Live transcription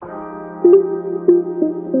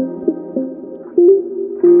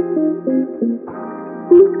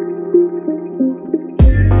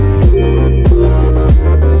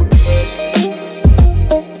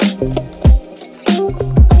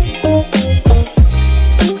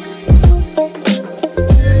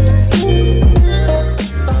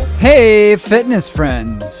Hey, fitness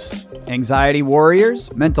friends, anxiety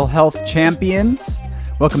warriors, mental health champions.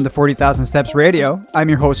 Welcome to 40,000 Steps Radio. I'm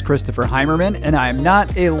your host, Christopher Heimerman, and I am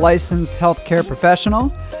not a licensed healthcare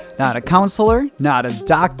professional, not a counselor, not a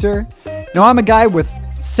doctor. No, I'm a guy with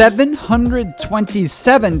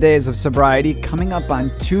 727 days of sobriety, coming up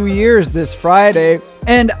on 2 years this Friday,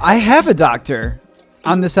 and I have a doctor.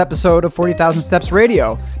 On this episode of 40,000 Steps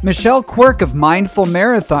Radio, Michelle Quirk of Mindful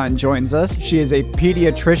Marathon joins us. She is a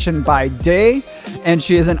pediatrician by day, and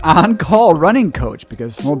she is an on-call running coach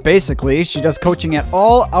because, well, basically, she does coaching at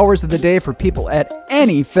all hours of the day for people at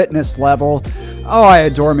any fitness level. Oh, I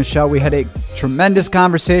adore Michelle. We had a tremendous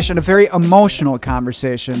conversation, a very emotional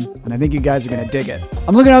conversation, and I think you guys are going to dig it.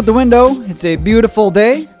 I'm looking out the window. It's a beautiful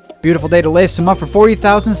day. Beautiful day to lace them up for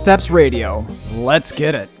 40,000 Steps Radio. Let's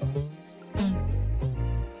get it.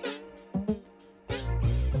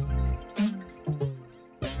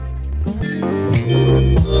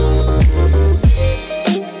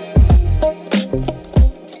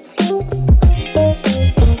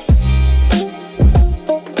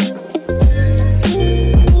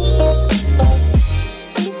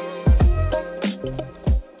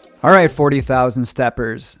 All right, 40,000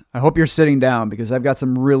 steppers. I hope you're sitting down because I've got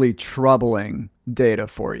some really troubling data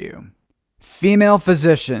for you. Female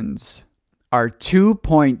physicians are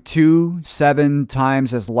 2.27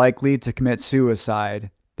 times as likely to commit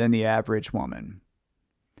suicide than the average woman.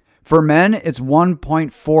 For men, it's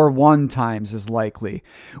 1.41 times as likely,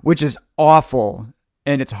 which is awful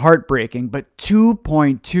and it's heartbreaking, but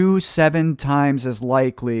 2.27 times as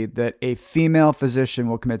likely that a female physician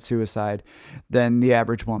will commit suicide than the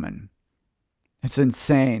average woman. It's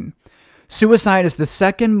insane. Suicide is the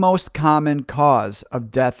second most common cause of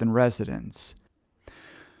death in residence.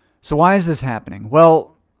 So why is this happening?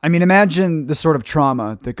 Well, imagine the sort of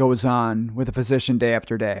trauma that goes on with a physician day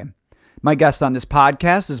after day. My guest on this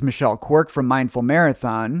podcast is Michelle Quirk from Mindful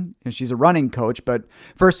Marathon, and she's a running coach, but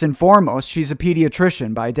first and foremost, she's a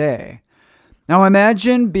pediatrician by day. Now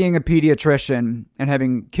imagine being a pediatrician and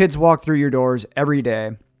having kids walk through your doors every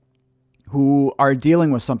day who are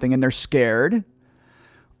dealing with something and they're scared.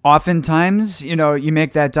 Oftentimes, you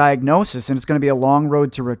make that diagnosis and it's going to be a long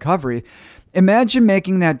road to recovery. Imagine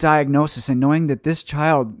making that diagnosis and knowing that this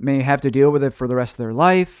child may have to deal with it for the rest of their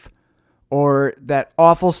life, or that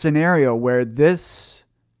awful scenario where this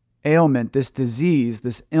ailment, this disease,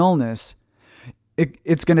 this illness,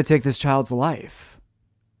 it's going to take this child's life.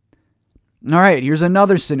 All right, here's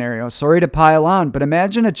another scenario. Sorry to pile on, but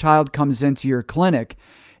imagine a child comes into your clinic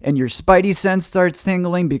and your spidey sense starts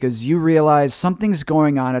tingling because you realize something's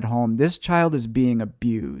going on at home. This child is being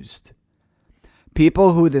abused.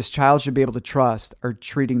 People who this child should be able to trust are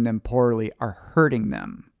treating them poorly, are hurting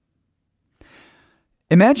them.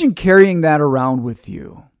 Imagine carrying that around with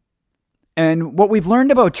you. And what we've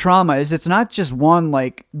learned about trauma is it's not just one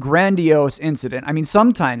grandiose incident.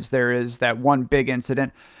 Sometimes there is that one big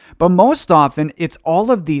incident, but most often it's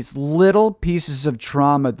all of these little pieces of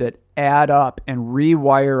trauma that add up and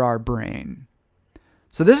rewire our brain.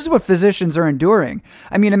 So this is what physicians are enduring.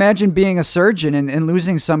 Imagine being a surgeon and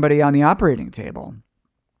losing somebody on the operating table.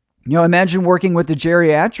 Imagine working with the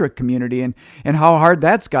geriatric community and how hard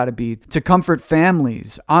that's got to be to comfort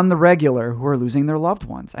families on the regular who are losing their loved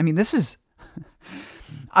ones. This is,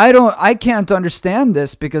 I can't understand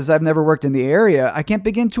this because I've never worked in the area. I can't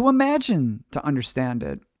begin to imagine to understand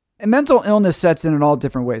it. And mental illness sets in all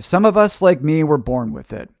different ways. Some of us, like me, were born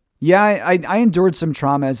with it. Yeah, I endured some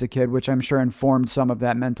trauma as a kid, which I'm sure informed some of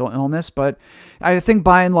that mental illness, but I think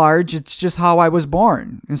by and large, it's just how I was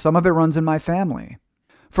born, and some of it runs in my family.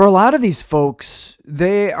 For a lot of these folks,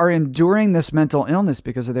 they are enduring this mental illness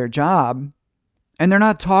because of their job, and they're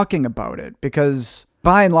not talking about it because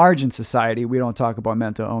by and large in society, we don't talk about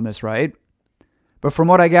mental illness, right? But from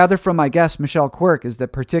what I gather from my guest, Michelle Quirk, is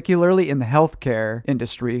that particularly in the healthcare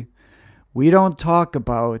industry, we don't talk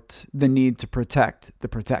about the need to protect the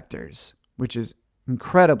protectors, which is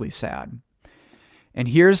incredibly sad. And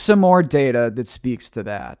here's some more data that speaks to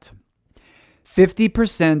that.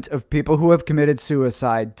 50% of people who have committed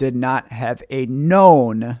suicide did not have a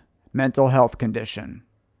known mental health condition.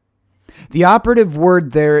 The operative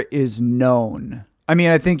word there is known.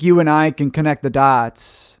 I think you and I can connect the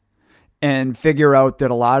dots and figure out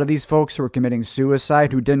that a lot of these folks who are committing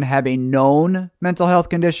suicide who didn't have a known mental health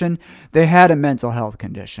condition, they had a mental health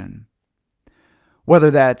condition. whether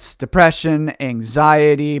that's depression,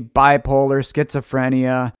 anxiety, bipolar,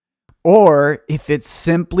 schizophrenia, or if it's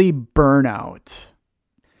simply burnout.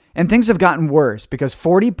 And things have gotten worse because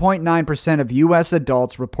 40.9% of U.S.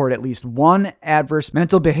 adults report at least one adverse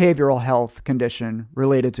mental behavioral health condition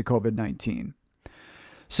related to COVID-19.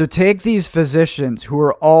 So take these physicians who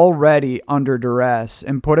are already under duress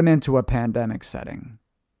and put them into a pandemic setting.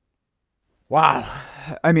 Wow.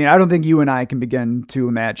 I mean, I don't think you and I can begin to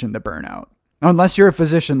imagine the burnout. Unless you're a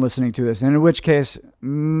physician listening to this, and in which case,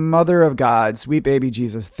 Mother of God, sweet baby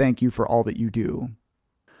Jesus, thank you for all that you do.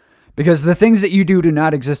 Because the things that you do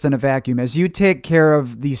not exist in a vacuum. As you take care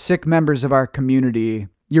of the sick members of our community,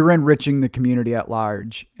 you're enriching the community at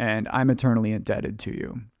large, and I'm eternally indebted to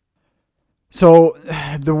you. So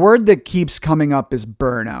the word that keeps coming up is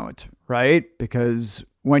burnout, right? Because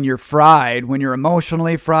when you're fried, when you're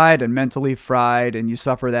emotionally fried and mentally fried and you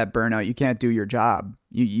suffer that burnout, you can't do your job.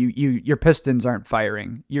 Your pistons aren't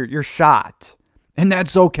firing. You're shot. And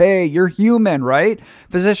that's okay. You're human, right?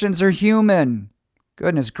 Physicians are human.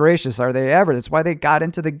 Goodness gracious, are they ever? That's why they got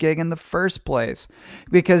into the gig in the first place.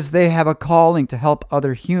 Because they have a calling to help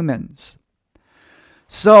other humans.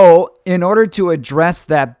 So, in order to address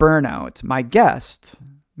that burnout, my guest,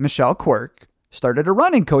 Michelle Quirk, started a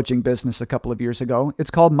running coaching business a couple of years ago.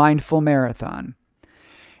 It's called Mindful Marathon.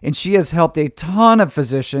 And she has helped a ton of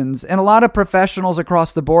physicians and a lot of professionals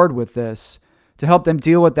across the board with this to help them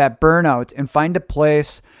deal with that burnout and find a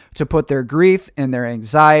place to put their grief and their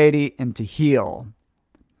anxiety and to heal.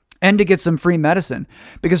 And to get some free medicine.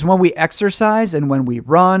 Because when we exercise and when we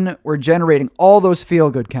run, we're generating all those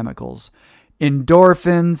feel-good chemicals.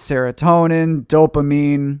 Endorphins, serotonin,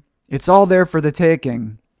 dopamine. It's all there for the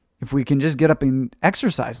taking if we can just get up and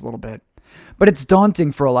exercise a little bit. But it's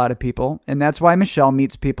daunting for a lot of people, and that's why Michelle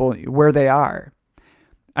meets people where they are.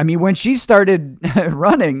 I mean, when she started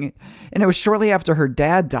running, and it was shortly after her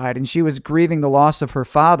dad died, and she was grieving the loss of her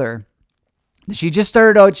father, she just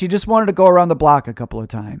started out, she just wanted to go around the block a couple of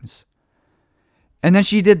times. And then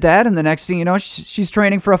she did that, and the next thing you know, she's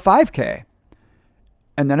training for a 5K.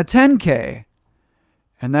 And then a 10K.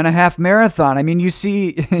 And then a half marathon. I mean, you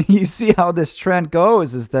see how this trend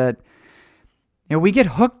goes is that we get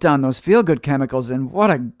hooked on those feel-good chemicals, and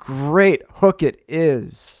what a great hook it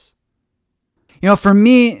is. For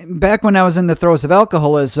me, back when I was in the throes of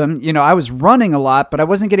alcoholism, I was running a lot, but I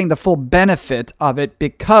wasn't getting the full benefit of it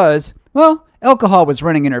because, alcohol was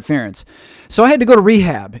running interference. So I had to go to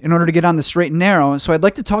rehab in order to get on the straight and narrow. So I'd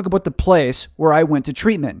like to talk about the place where I went to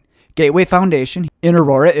treatment, Gateway Foundation in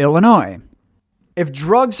Aurora, Illinois. If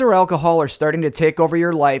drugs or alcohol are starting to take over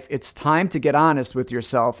your life, it's time to get honest with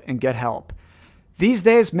yourself and get help. These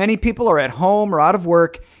days, many people are at home or out of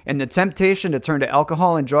work, and the temptation to turn to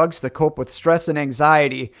alcohol and drugs to cope with stress and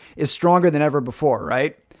anxiety is stronger than ever before,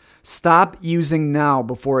 right? Stop using now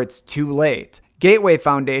before it's too late. Gateway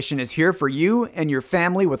Foundation is here for you and your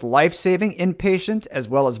family with life-saving inpatient as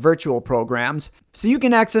well as virtual programs, so you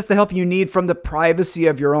can access the help you need from the privacy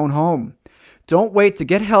of your own home. Don't wait to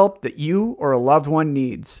get help that you or a loved one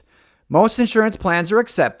needs. Most insurance plans are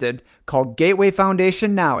accepted. Call Gateway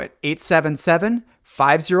Foundation now at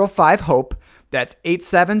 877-505-HOPE. That's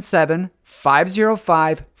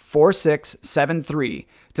 877-505-4673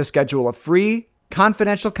 to schedule a free,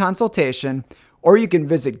 confidential consultation, or you can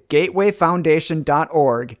visit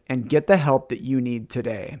gatewayfoundation.org and get the help that you need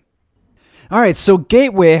today. All right, so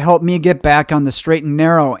Gateway helped me get back on the straight and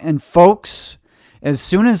narrow. And folks, as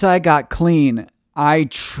soon as I got clean, I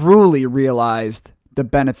truly realized the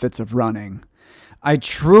benefits of running. I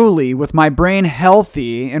truly, with my brain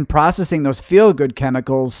healthy and processing those feel-good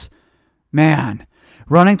chemicals, man,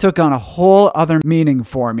 running took on a whole other meaning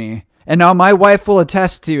for me. And now my wife will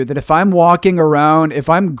attest to you that if I'm walking around, if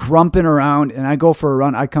I'm grumping around and I go for a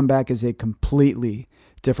run, I come back as a completely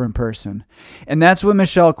different person. And that's what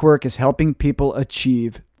Michelle Quirk is helping people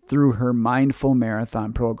achieve through her Mindful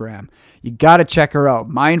Marathon program. You got to check her out,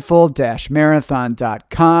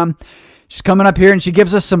 mindful-marathon.com. She's coming up here and she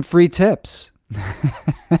gives us some free tips.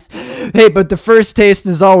 Hey, but the first taste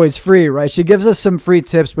is always free, right? She gives us some free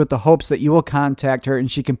tips with the hopes that you will contact her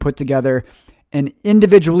and she can put together an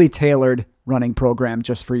individually tailored running program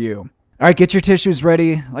just for you. All right, get your tissues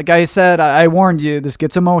ready. Like I said, I warned you, this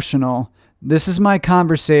gets emotional. This is my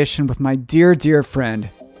conversation with my dear, dear friend,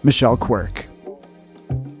 Michelle Quirk.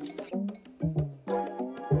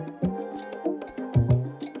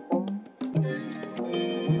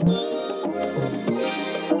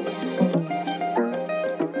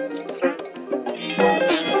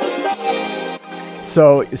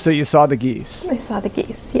 So you saw the geese. I saw the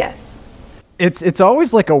geese, yes. It's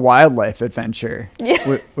always like a wildlife adventure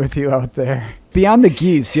with you out there. Beyond the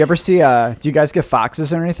geese, you ever see, do you guys get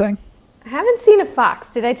foxes or anything? I haven't seen a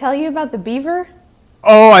fox. Did I tell you about the beaver?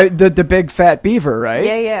 Oh, the big fat beaver, right?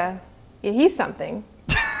 Yeah. Yeah, he's something.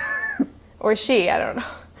 Or she, I don't know.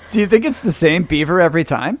 Do you think it's the same beaver every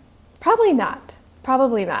time? Probably not.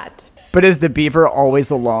 Probably not. But is the beaver always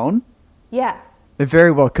alone? Yeah. It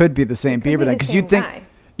very well could be the same beaver then, because guy.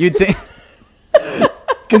 you'd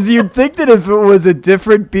think that if it was a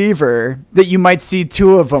different beaver, that you might see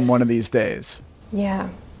two of them one of these days. Yeah.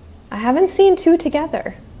 I haven't seen two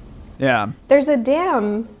together. Yeah. There's a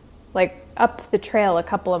dam, like, up the trail a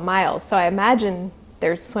couple of miles, so I imagine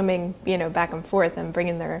they're swimming, back and forth and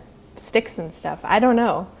bringing their sticks and stuff. I don't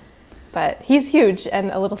know. But he's huge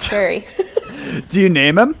and a little scary. Do you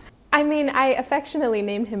name him? I mean, I affectionately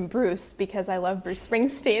named him Bruce because I love Bruce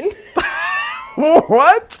Springsteen.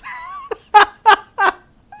 What?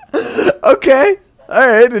 Okay.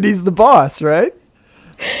 All right. And he's the boss, right?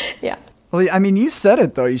 Yeah. Well, I mean, you said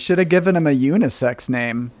it, though. You should have given him a unisex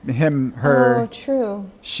name. Him, her. Oh, true.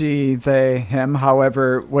 She, they, him,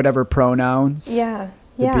 however, whatever pronouns Yeah.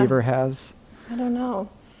 the beaver has. I don't know.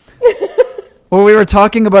 Well, we were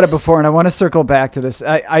talking about it before, and I want to circle back to this.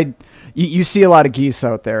 You see a lot of geese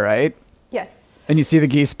out there, right? Yes. And you see the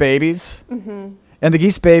geese babies? Mm-hmm. And the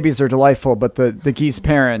geese babies are delightful, but the geese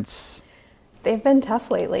parents... They've been tough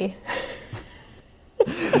lately.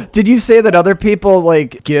 Did you say that other people,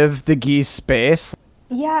 like, give the geese space?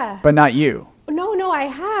 Yeah. But not you? No, I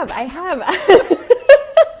have.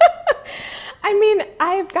 I mean,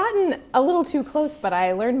 I've gotten a little too close, but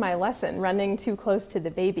I learned my lesson, running too close to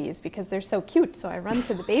the babies because they're so cute. So I run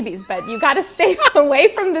to the babies, but you got to stay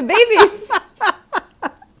away from the babies.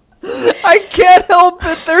 I can't help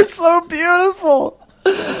it. They're so beautiful.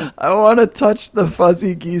 I want to touch the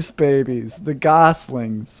fuzzy geese babies, the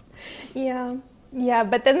goslings. Yeah,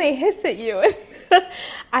 but then they hiss at you.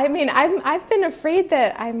 I mean, I've been afraid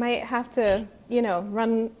that I might have to,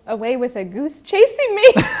 run away with a goose chasing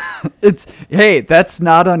me. Hey, that's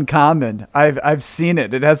not uncommon. I've seen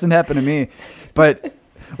it. It hasn't happened to me, but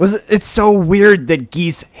it's so weird that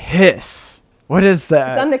geese hiss. What is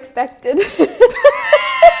that? It's unexpected.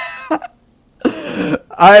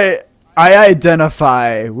 I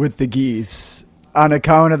identify with the geese on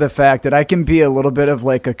account of the fact that I can be a little bit of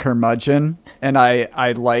like a curmudgeon, and I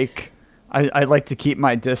like to keep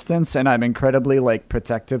my distance, and I'm incredibly like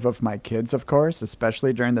protective of my kids, of course,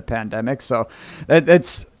 especially during the pandemic. So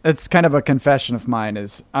it's kind of a confession of mine,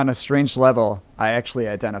 is on a strange level, I actually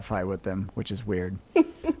identify with them, which is weird.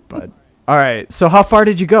 But all right. So how far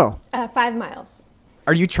did you go? 5 miles.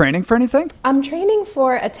 Are you training for anything? I'm training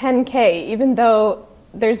for a 10K, even though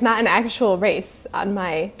there's not an actual race on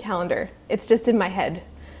my calendar. It's just in my head.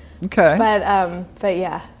 Okay. But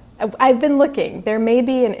yeah, I've been looking. There may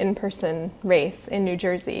be an in-person race in New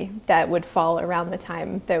Jersey that would fall around the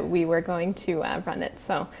time that we were going to run it.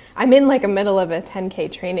 So I'm in like a middle of a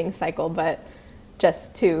 10K training cycle, but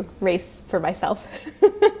just to race for myself.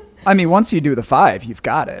 I mean, once you do the 5, you've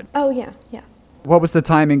got it. Oh yeah. What was the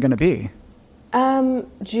timing going to be?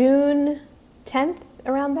 June 10th,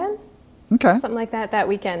 around then. Okay. Something like that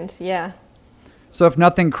weekend, yeah. So if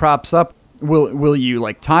nothing crops up, will you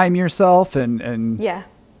like time yourself and Yeah,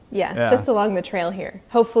 just along the trail here.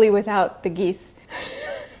 Hopefully without the geese.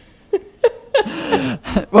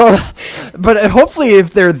 Well, but hopefully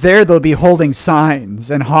if they're there, they'll be holding signs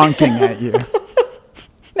and honking at you.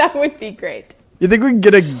 That would be great. You think we can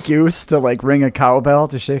get a goose to like ring a cowbell,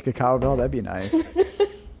 to shake a cowbell? That'd be nice.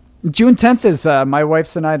 June 10th is my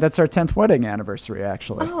wife's and I, that's our 10th wedding anniversary,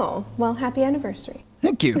 actually. Oh, well, happy anniversary.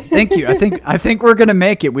 Thank you. I think we're going to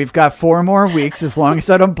make it. We've got 4 more weeks, as long as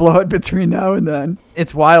I don't blow it between now and then.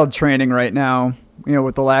 It's wild training right now,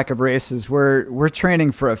 with the lack of races. We're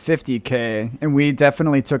training for a 50K, and we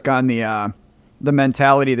definitely took on the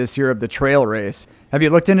mentality this year of the trail race. Have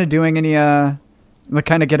you looked into doing any like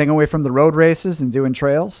kind of getting away from the road races and doing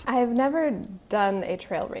trails? I have never done a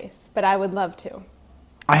trail race, but I would love to.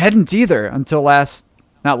 I hadn't either until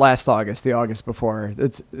not last August, the August before.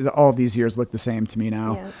 It's all these years look the same to me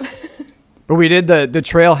now. Yeah. But we did the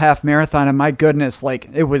trail half marathon, and my goodness, like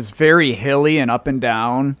it was very hilly and up and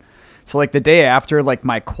down. So like the day after, like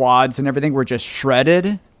my quads and everything were just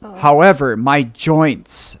shredded. Oh. However, my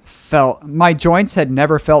joints had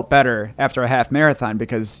never felt better after a half marathon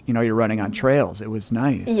because, you're running on trails. It was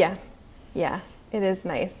nice. Yeah. It is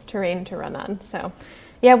nice terrain to run on. So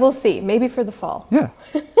yeah, we'll see. Maybe for the fall. Yeah.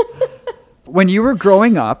 When you were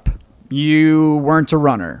growing up, you weren't a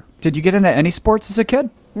runner. Did you get into any sports as a kid?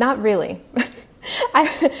 Not really.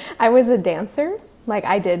 I was a dancer. Like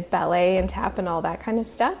I did ballet and tap and all that kind of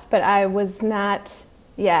stuff, but I was not,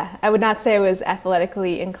 Yeah, I would not say I was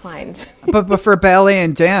athletically inclined. But for ballet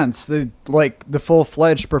and dance, the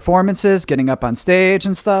full-fledged performances, getting up on stage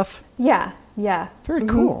and stuff. Yeah, yeah. Very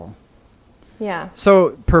cool. Yeah.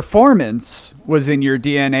 So performance was in your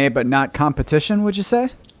DNA, but not competition, would you say?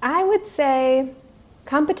 I would say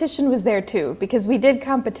competition was there too, because we did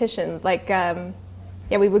competition. Like,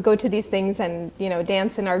 we would go to these things and,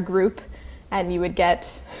 dance in our group, and you would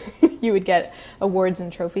get awards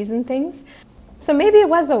and trophies and things. So maybe it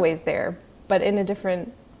was always there, but in a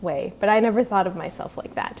different way. But I never thought of myself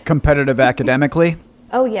like that. Competitive academically?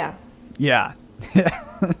 Oh, yeah. Yeah.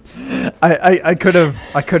 I could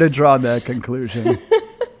have drawn that conclusion.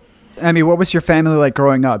 Emmy, what was your family like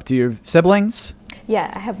growing up? Do you have siblings?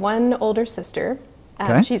 Yeah, I have one older sister.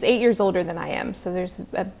 Okay. She's 8 years older than I am, so there's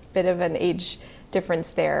a bit of an age difference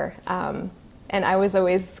there. And I was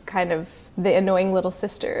always kind of the annoying little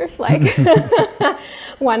sister, like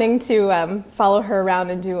wanting to follow her around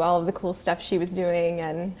and do all of the cool stuff she was doing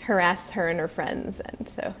and harass her and her friends. And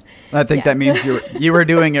so I think that means you were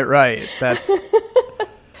doing it right.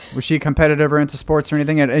 Was she competitive or into sports or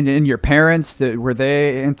anything? And your parents, were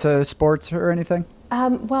they into sports or anything?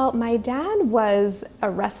 Well, my dad was a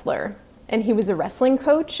wrestler, and he was a wrestling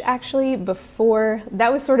coach actually before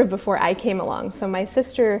I came along. So my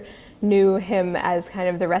sister knew him as kind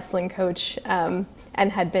of the wrestling coach and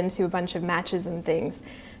had been to a bunch of matches and things.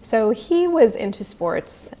 So he was into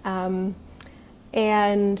sports.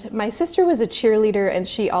 And my sister was a cheerleader, and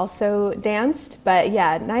she also danced. But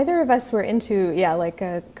yeah, neither of us were into like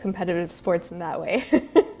a competitive sports in that way.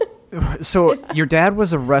 So your dad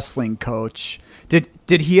was a wrestling coach.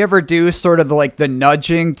 Did he ever do sort of the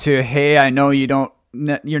nudging to, hey, I know you're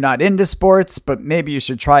not into sports, but maybe you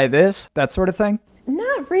should try this, that sort of thing?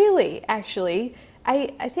 Not really, actually.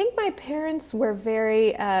 I think my parents were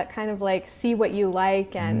very kind of like, see what you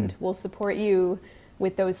like and we'll support you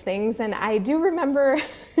with those things. And I do remember,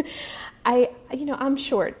 I'm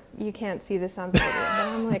short. You can't see this on the video, but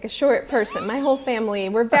I'm like a short person. My whole family,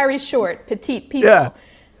 we're very short, petite people. Yeah.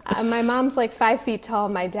 My mom's like 5 feet tall.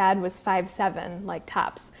 My dad was 5'7", like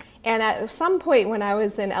tops. And at some point when I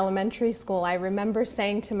was in elementary school, I remember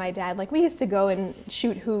saying to my dad, like, we used to go and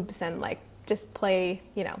shoot hoops and like just play,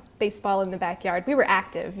 baseball in the backyard. We were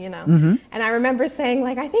active, Mm-hmm. And I remember saying,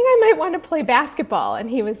 like, I think I might want to play basketball. And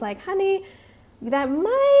he was like, honey, that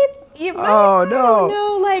might, oh,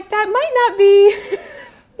 no. Like, that might not be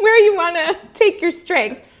where you want to take your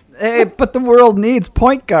strengths. Hey, but the world needs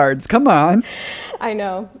point guards. Come on. I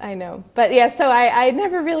know. But yeah, so I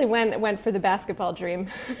never really went for the basketball dream.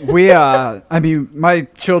 My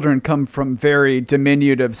children come from very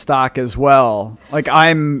diminutive stock as well. Like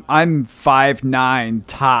I'm 5'9"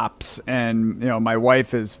 tops, and my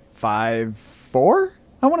wife is 5'4",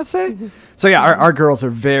 I want to say. Mm-hmm. So yeah, our girls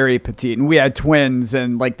are very petite, and we had twins,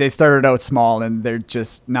 and like they started out small, and they're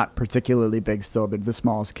just not particularly big still. They're the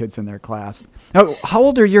smallest kids in their class. Now, how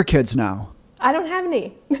old are your kids now? I don't have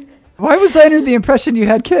any. Why was I under the impression you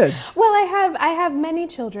had kids? Well, I have many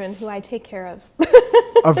children who I take care of.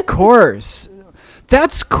 Of course.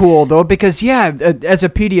 That's cool though, because as a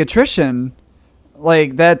pediatrician,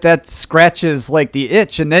 like that scratches like the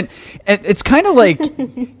itch, and then it's kind of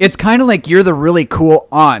like you're the really cool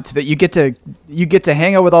aunt that you get to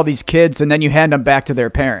hang out with all these kids, and then you hand them back to their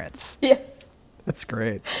parents. Yes. That's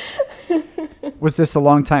great. Was this a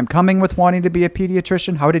long time coming with wanting to be a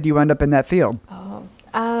pediatrician? How did you end up in that field?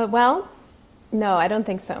 Well, no, I don't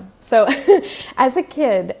think so. So as a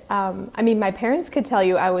kid, my parents could tell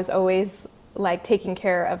you I was always like taking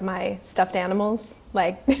care of my stuffed animals.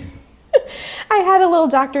 Like I had a little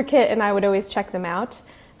doctor kit and I would always check them out.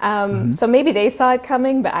 So maybe they saw it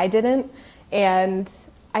coming, but I didn't. And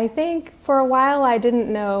I think for a while I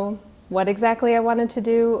didn't know what exactly I wanted to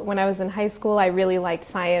do. When I was in high school, I really liked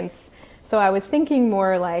science. So I was thinking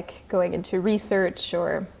more like going into research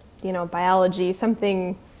or biology,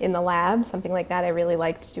 something in the lab, something like that. I really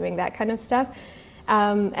liked doing that kind of stuff.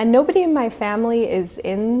 And nobody in my family is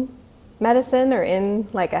in medicine or in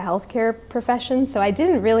like a healthcare profession, so I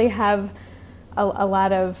didn't really have a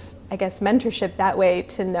lot of, I guess, mentorship that way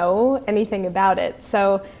to know anything about it.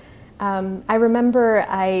 So I remember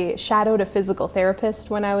I shadowed a physical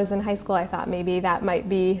therapist when I was in high school. I thought maybe that might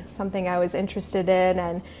be something I was interested in,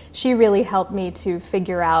 and she really helped me to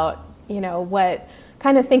figure out, what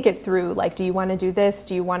kind of think it through, like, do you want to do this?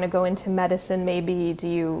 Do you want to go into medicine maybe? Do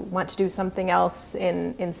you want to do something else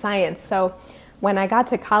in science? So when I got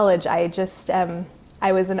to college, I just,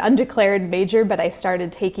 I was an undeclared major, but I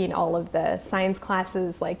started taking all of the science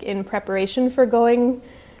classes like in preparation for going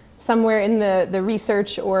somewhere in the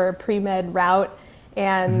research or pre-med route.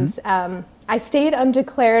 And I stayed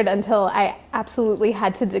undeclared until I absolutely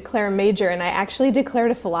had to declare a major, and I actually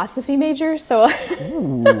declared a philosophy major. So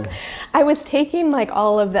I was taking like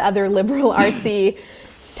all of the other liberal artsy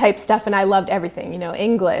type stuff, and I loved everything,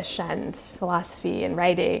 English and philosophy and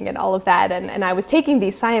writing and all of that. And I was taking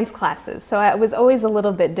these science classes. So I was always a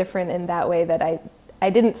little bit different in that way, that I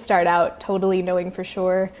didn't start out totally knowing for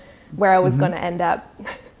sure where I was going to end up.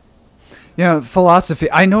 Philosophy.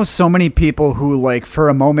 I know so many people who, like, for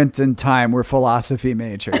a moment in time were philosophy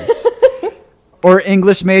majors. Or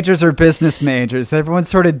English majors or business majors. Everyone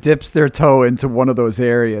sort of dips their toe into one of those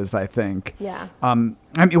areas, I think. Yeah. I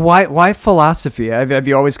mean, why philosophy? Have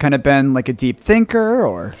you always kind of been like a deep thinker,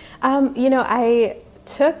 or? I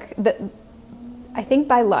took I think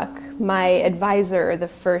by luck, my advisor the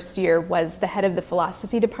first year was the head of the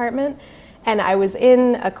philosophy department. And I was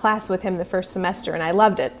in a class with him the first semester, and I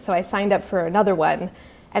loved it. So I signed up for another one.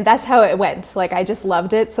 And that's how it went. Like, I just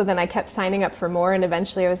loved it. So then I kept signing up for more. And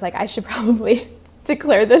eventually I was like, I should probably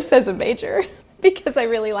declare this as a major because I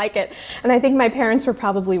really like it. And I think my parents were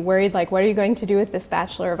probably worried, like, what are you going to do with this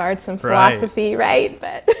Bachelor of Arts in Philosophy, right?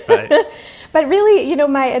 But, but really,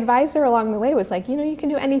 my advisor along the way was like, you can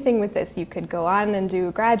do anything with this. You could go on and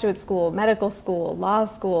do graduate school, medical school, law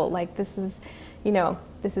school. Like, this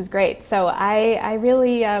is great. So I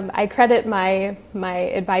really, I credit my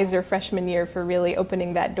advisor freshman year for really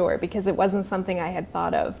opening that door, because it wasn't something I had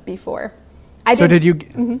thought of before. Did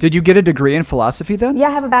you get a degree in philosophy then? Yeah,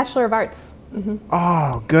 I have a Bachelor of Arts. Mm-hmm.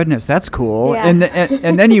 Oh, goodness, that's cool. Yeah.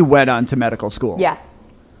 And then you went on to medical school. Yeah.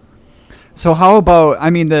 So how about,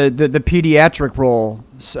 the pediatric role,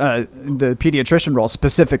 the pediatrician role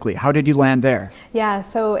specifically, how did you land there? Yeah,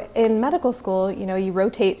 so in medical school, you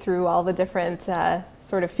rotate through all the different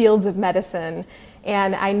sort of fields of medicine,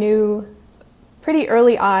 and I knew pretty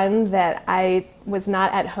early on that I was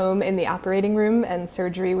not at home in the operating room, and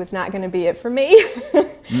surgery was not going to be it for me.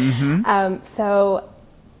 Mm-hmm. So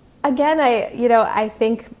again, I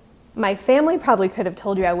think my family probably could have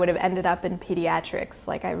told you I would have ended up in pediatrics.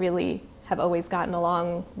 Like, I really have always gotten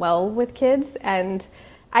along well with kids, and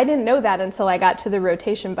I didn't know that until I got to the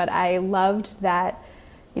rotation, but I loved that,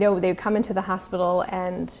 they would come into the hospital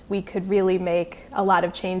and we could really make a lot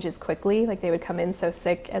of changes quickly. Like, they would come in so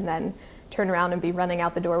sick and then turn around and be running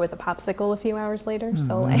out the door with a popsicle a few hours later. Mm-hmm.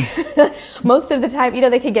 So like most of the time,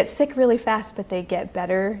 they could get sick really fast, but they get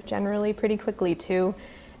better generally pretty quickly too.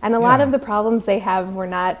 And a lot of the problems they have were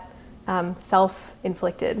not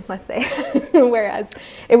self-inflicted, let's say. Whereas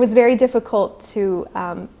it was very difficult to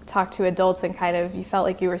talk to adults, and kind of, you felt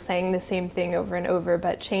like you were saying the same thing over and over,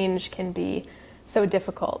 but change can be so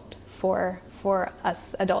difficult for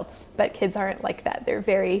us adults. But kids aren't like that. They're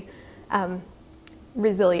very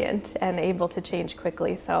resilient and able to change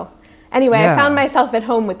quickly. So anyway, I found myself at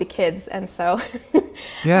home with the kids, and so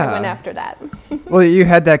I went after that. Well, you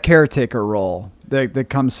had that caretaker role that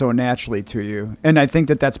comes so naturally to you. And I think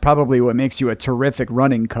that's probably what makes you a terrific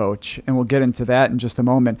running coach. And we'll get into that in just a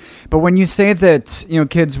moment. But when you say that,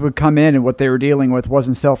 kids would come in and what they were dealing with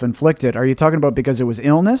wasn't self-inflicted, are you talking about because it was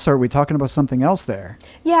illness, or are we talking about something else there?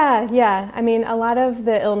 Yeah. I mean, a lot of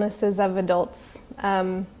the illnesses of adults,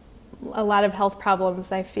 a lot of health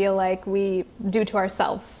problems, I feel like we do to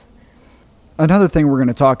ourselves. Another thing we're going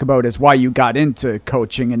to talk about is why you got into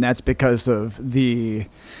coaching, and that's because of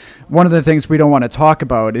one of the things we don't want to talk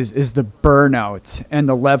about is the burnout and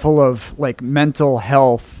the level of like mental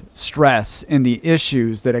health stress and the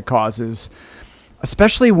issues that it causes,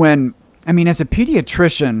 especially when, as a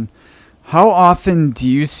pediatrician, how often do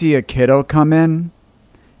you see a kiddo come in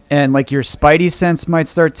and like your spidey sense might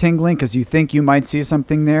start tingling because you think you might see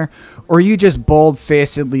something there, or you just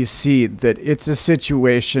bold-facedly see that it's a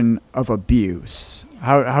situation of abuse?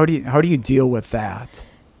 How do you deal with that?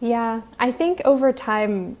 Yeah, I think over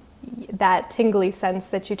time, that tingly sense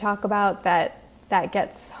that you talk about, that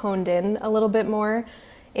gets honed in a little bit more.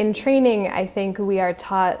 In training, I think we are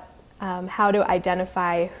taught how to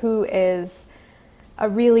identify who is a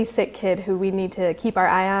really sick kid who we need to keep our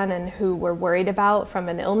eye on and who we're worried about from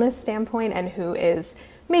an illness standpoint, and who is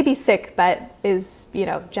maybe sick but is,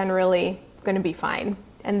 generally going to be fine.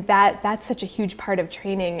 And that's such a huge part of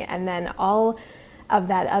training. And then all of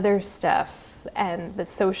that other stuff and the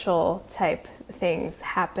social type things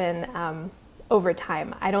happen over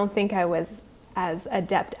time. I don't think I was as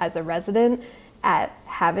adept as a resident at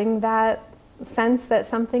having that sense that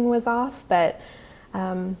something was off, but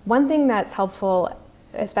one thing that's helpful,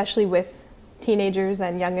 especially with teenagers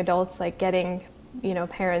and young adults, like getting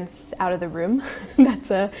parents out of the room,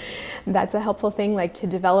 that's a helpful thing, like to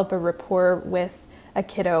develop a rapport with a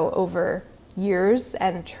kiddo over years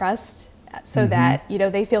and trust, so that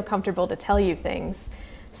they feel comfortable to tell you things.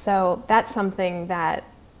 So that's something that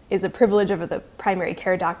is a privilege of the primary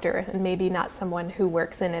care doctor, and maybe not someone who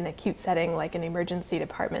works in an acute setting like an emergency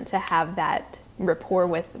department, to have that rapport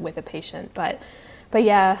with a patient. But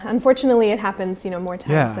yeah, unfortunately it happens, more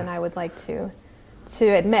times than I would like to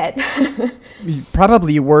admit.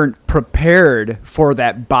 Probably you weren't prepared for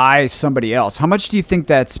that by somebody else. How much do you think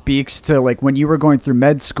that speaks to like when you were going through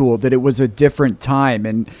med school, that it was a different time?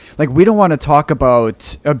 And like, we don't want to talk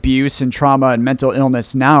about abuse and trauma and mental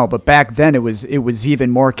illness now, but back then it was even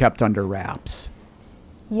more kept under wraps.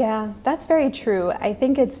 Yeah, that's very true. I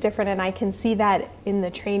think it's different, and I can see that in the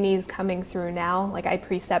trainees coming through now. Like, I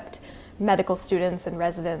precept medical students and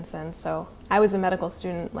residents, and so I was a medical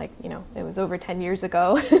student, it was over 10 years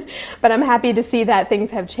ago. But I'm happy to see that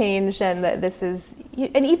things have changed, and that this is,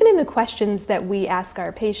 and even in the questions that we ask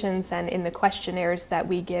our patients and in the questionnaires that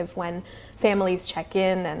we give when families check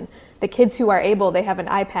in, and the kids who are able, they have an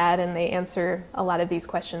iPad and they answer a lot of these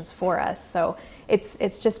questions for us. So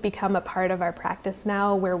it's just become a part of our practice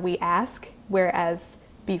now where we ask, whereas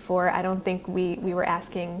before I don't think we were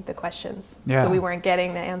asking the questions. Yeah. So we weren't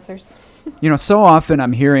getting the answers. So often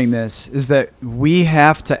I'm hearing this is that we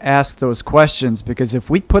have to ask those questions, because if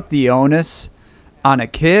we put the onus on a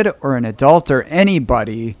kid or an adult or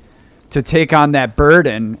anybody to take on that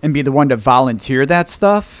burden and be the one to volunteer that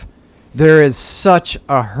stuff, there is such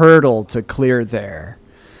a hurdle to clear there.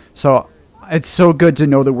 So it's so good to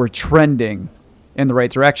know that we're trending in the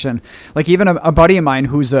right direction. Like, even a buddy of mine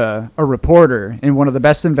who's a reporter, and one of the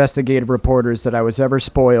best investigative reporters that I was ever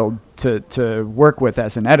spoiled to work with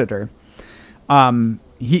as an editor.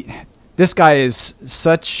 This guy is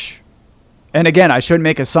such, and again, I shouldn't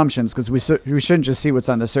make assumptions because we shouldn't just see what's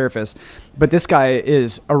on the surface, but this guy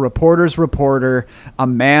is a reporter's reporter, a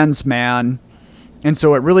man's man. And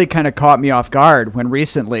so it really kind of caught me off guard when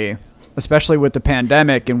recently, especially with the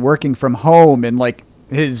pandemic and working from home, and like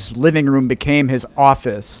his living room became his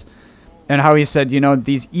office, and how he said,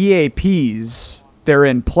 these EAPs, they're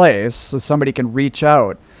in place so somebody can reach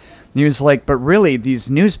out. And he was like, but really these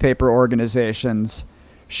newspaper organizations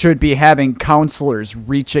should be having counselors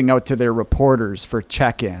reaching out to their reporters for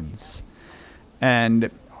check-ins.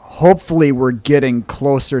 And hopefully we're getting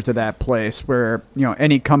closer to that place where,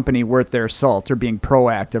 any company worth their salt are being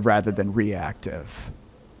proactive rather than reactive.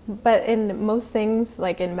 But in most things,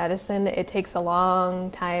 like in medicine, it takes a long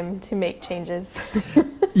time to make changes.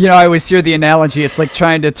 I always hear the analogy, it's like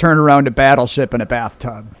trying to turn around a battleship in a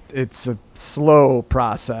bathtub. It's a slow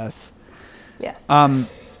process. Yes.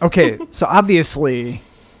 Okay, so obviously,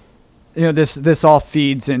 this all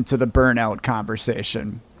feeds into the burnout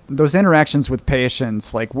conversation. Those interactions with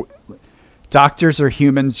patients, like doctors are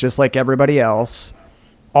humans just like everybody else.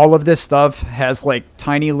 All of this stuff has like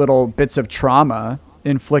tiny little bits of trauma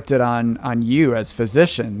inflicted on you as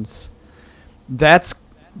physicians. That's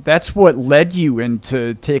what led you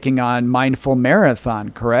into taking on Mindful Marathon,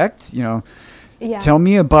 correct? Yeah. Tell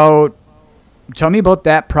me about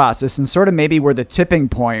that process, and sort of maybe where the tipping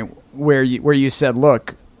point where you said,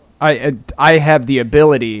 look, I have the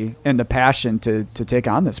ability and the passion to take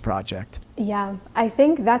on this project. Yeah, I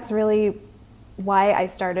think that's really why I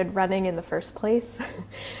started running in the first place.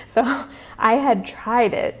 So I had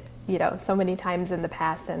tried it, so many times in the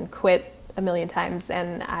past and quit a million times,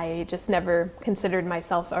 and I just never considered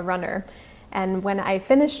myself a runner. And when I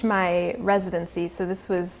finished my residency, so this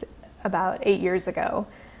was about 8 years ago,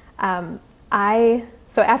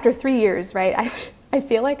 so after 3 years, right, I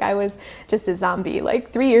feel like I was just a zombie,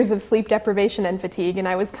 like 3 years of sleep deprivation and fatigue, and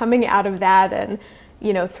I was coming out of that and,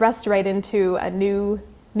 thrust right into a new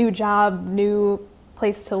job, new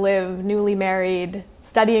place to live, newly married,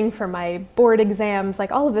 studying for my board exams,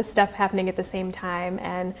 like all of this stuff happening at the same time.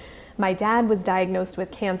 And my dad was diagnosed with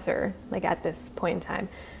cancer, like at this point in time.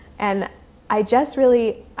 And I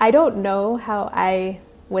don't know how I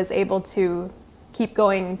was able to keep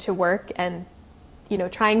going to work and,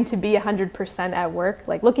 trying to be 100% at work.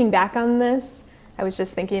 Like, looking back on this, I was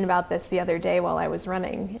just thinking about this the other day while I was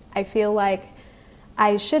running. I feel like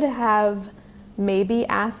I should have maybe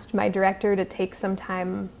asked my director to take some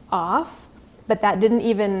time off, but that didn't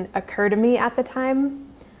even occur to me at the time.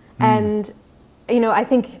 And, I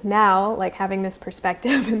think now, like, having this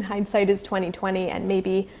perspective, and hindsight is 20/20, and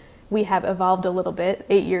maybe we have evolved a little bit,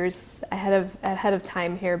 8 years ahead of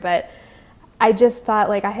time here, but I just thought,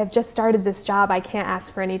 like, I have just started this job, I can't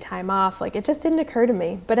ask for any time off. Like, it just didn't occur to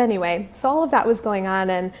me. But anyway, so all of that was going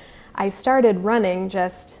on, and I started running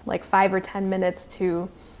just like 5 or 10 minutes to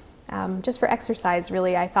just for exercise,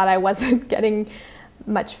 really. I thought I wasn't getting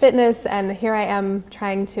much fitness, and here I am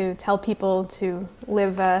trying to tell people to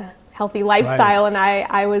live a healthy lifestyle, and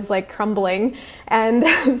I was like crumbling. And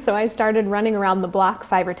so I started running around the block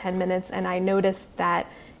 5 or 10 minutes, and I noticed that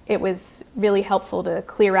it was really helpful to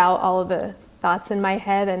clear out all of the thoughts in my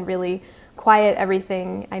head and really quiet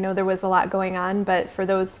everything. I know there was a lot going on, but for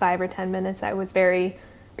those 5 or 10 minutes, I was very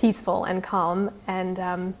peaceful and calm.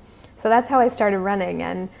 And so that's how I started running.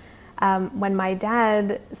 And when my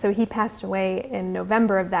dad, so he passed away in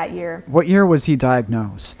November of that year. What year was he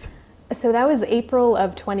diagnosed? So that was April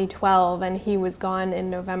of 2012, and he was gone in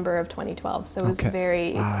November of 2012. So it was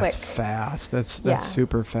very quick. That's fast. That's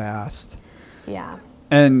super fast. Yeah.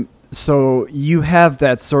 And so you have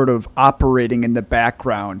that sort of operating in the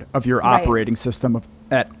background of your operating system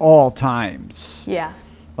at all times. Yeah.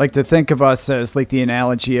 Like, to think of us as like the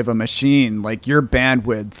analogy of a machine, like your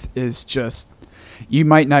bandwidth is just, you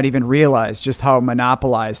might not even realize just how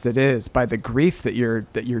monopolized it is by the grief that you're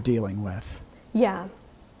dealing with. Yeah.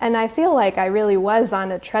 And I feel like I really was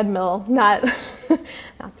on a treadmill, not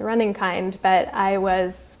not the running kind, but I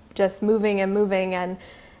was just moving and moving. And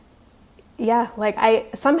yeah, like I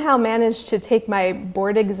somehow managed to take my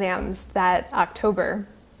board exams that October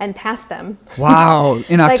and pass them. Wow.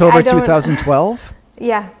 In October 2012?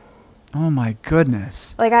 Yeah. Oh my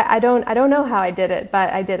goodness. Like I don't know how I did it,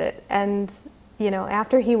 but I did it. And you know,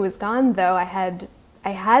 after he was gone though, I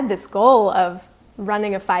had this goal of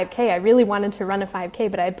running a 5K. I really wanted to run a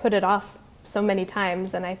 5K, but I had put it off so many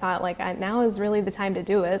times, and I thought like now is really the time to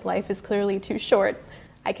do it. Life is clearly too short.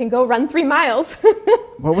 I can go run 3 miles.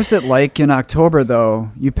 What was it like in October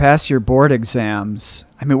though? You passed your board exams.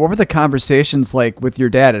 I mean, what were the conversations like with your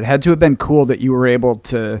dad? It had to have been cool that you were able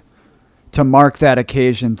to mark that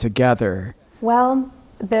occasion together. Well,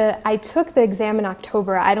 I took the exam in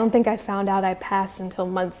October. I don't think I found out I passed until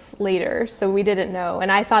months later, so we didn't know.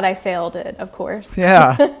 And I thought I failed it, of course.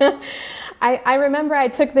 Yeah. I remember I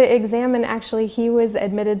took the exam, and actually he was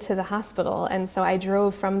admitted to the hospital. And so I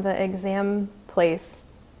drove from the exam place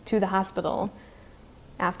to the hospital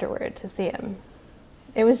afterward to see him.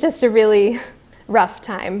 It was just a really rough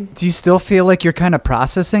time. Do you still feel like you're kind of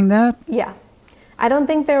processing that? Yeah. I don't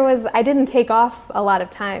think I didn't take off a lot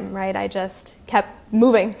of time, right? I just kept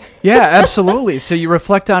moving. Yeah, absolutely. So you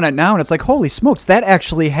reflect on it now and it's like, holy smokes, that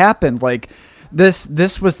actually happened. Like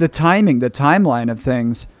this was the timing, the timeline of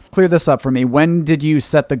things. Clear this up for me. When did you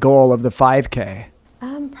set the goal of the 5K?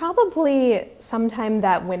 Probably sometime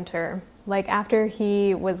that winter. Like after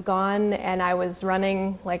he was gone and I was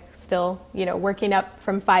running, like still, you know, working up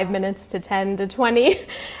from 5 minutes to 10 to 20.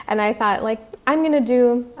 And I thought like, I'm going to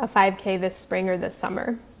do a 5K this spring or this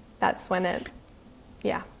summer. That's when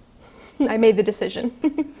I made the decision.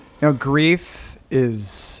 You know, grief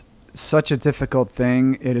is such a difficult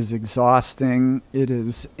thing. It is exhausting. It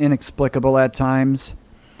is inexplicable at times.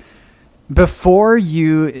 Before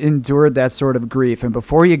you endured that sort of grief and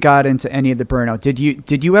before you got into any of the burnout,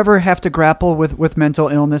 did you ever have to grapple with mental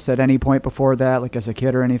illness at any point before that, like as a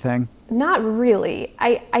kid or anything? Not really.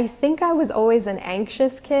 I think I was always an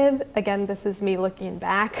anxious kid. Again, this is me looking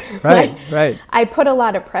back. Right, right. I put a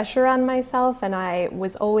lot of pressure on myself, and I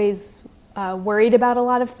was always worried about a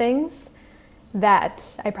lot of things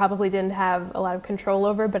that I probably didn't have a lot of control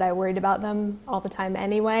over, but I worried about them all the time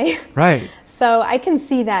anyway. Right. So I can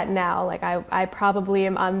see that now. Like I probably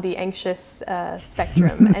am on the anxious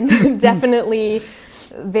spectrum and definitely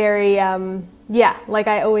very, like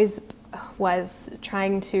I always was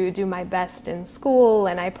trying to do my best in school,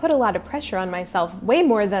 and I put a lot of pressure on myself, way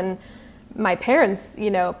more than my parents, you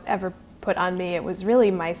know, ever put on me. It was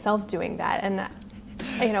really myself doing that. And,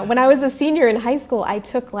 you know, when I was a senior in high school, I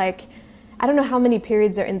took like, I don't know how many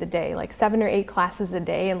periods are in the day, like 7 or 8 classes a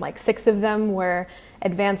day, and like 6 of them were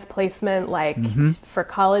advanced placement, like for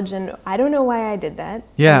college, and I don't know why I did that.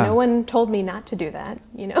 Yeah. And no one told me not to do that,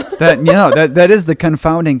 you know. That is the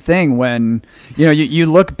confounding thing when, you know, you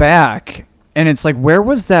look back and it's like, where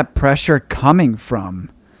was that pressure coming from?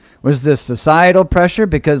 Was this societal pressure?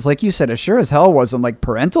 Because like you said, it sure as hell wasn't like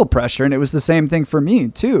parental pressure, and it was the same thing for me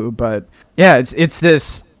too. But yeah, it's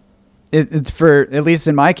this. It's for, at least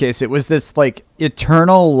in my case, it was this like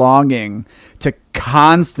eternal longing to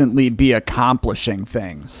constantly be accomplishing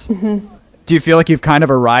things. Mm-hmm. Do you feel like you've kind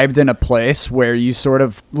of arrived in a place where you sort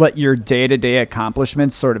of let your day-to-day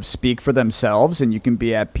accomplishments sort of speak for themselves and you can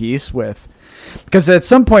be at peace with? Because at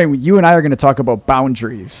some point, you and I are going to talk about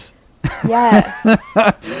boundaries.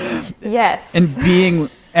 Yes. Yes. And being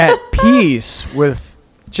at peace with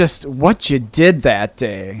just what you did that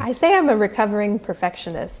day. I say I'm a recovering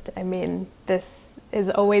perfectionist. I mean, this is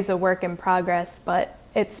always a work in progress, but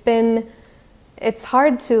it's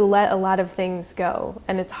hard to let a lot of things go,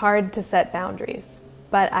 and it's hard to set boundaries.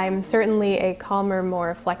 But I'm certainly a calmer,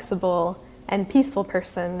 more flexible and peaceful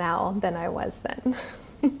person now than I was then.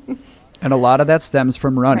 And a lot of that stems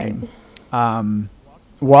from running. Right.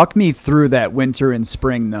 Walk me through that winter and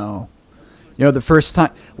spring, though. You know, the first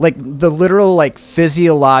time, like the literal, like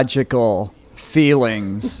physiological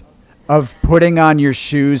feelings of putting on your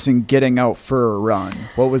shoes and getting out for a run.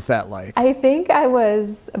 What was that like? I think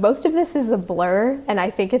most of this is a blur, and I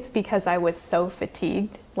think it's because I was so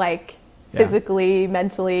fatigued, like physically,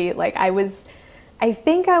 mentally, like I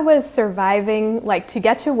think I was surviving, like to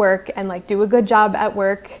get to work and like do a good job at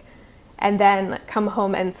work and then come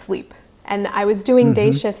home and sleep. And I was doing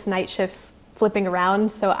day shifts, night shifts, flipping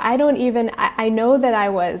around. So I know that I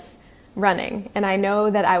was running, and I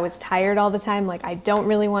know that I was tired all the time. Like, I don't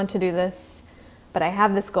really want to do this, but I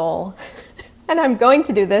have this goal and I'm going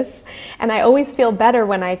to do this. And I always feel better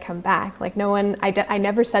when I come back. Like I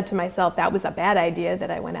never said to myself that was a bad idea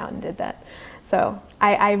that I went out and did that. So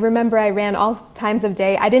I remember I ran all times of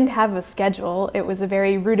day. I didn't have a schedule. It was a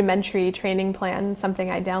very rudimentary training plan, something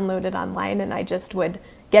I downloaded online, and I just would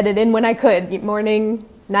get it in when I could, morning,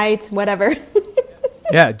 night, whatever.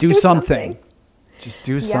 Yeah, do something. Just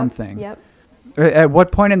do something. Yep. At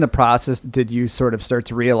what point in the process did you sort of start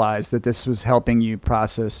to realize that this was helping you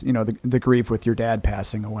process, you know, the grief with your dad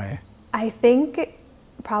passing away? I think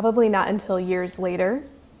probably not until years later.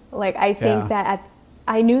 Like, I think that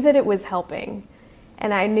I knew that it was helping.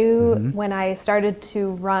 And I knew when I started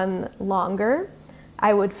to run longer,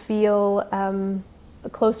 I would feel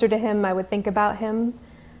closer to him. I would think about him.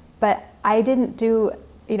 But I didn't do,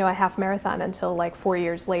 a half marathon until like 4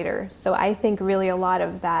 years later. So I think really a lot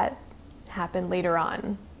of that happened later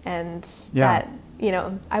on. And that,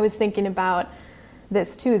 I was thinking about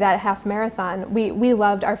this too, that half marathon. We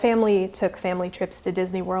loved, our family took family trips to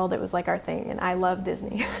Disney World. It was like our thing, and I love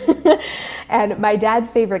Disney. And my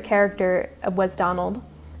dad's favorite character was Donald.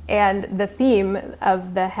 And the theme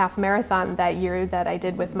of the half marathon that year that I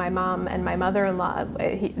did with my mom and my mother-in-law,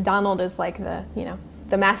 Donald is like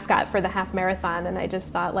the mascot for the half marathon. And I just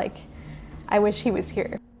thought, like, I wish he was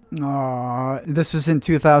here. This was in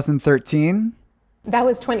 2013? That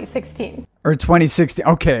was 2016. Or 2016.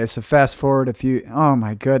 Okay, so fast forward oh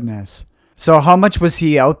my goodness. So how much was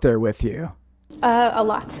he out there with you? A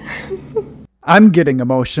lot. I'm getting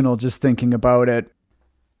emotional just thinking about it.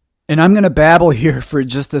 And I'm going to babble here for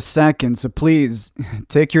just a second, so please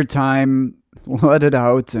take your time, let it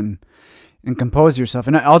out, and compose yourself.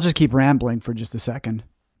 And I'll just keep rambling for just a second.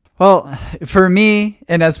 Well, for me,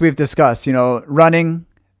 and as we've discussed, running,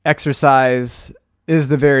 exercise is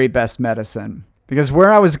the very best medicine. Because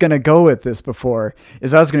where I was going to go with this before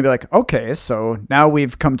is I was going to be like, okay, so now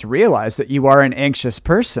we've come to realize that you are an anxious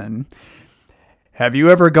person. Have you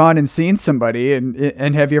ever gone and seen somebody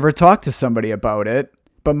and have you ever talked to somebody about it?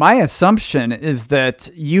 But my assumption is that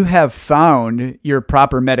you have found your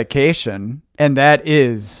proper medication, and that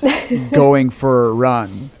is going for a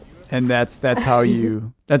run. And that's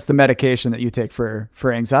the medication that you take for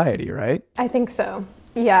anxiety, right? I think so.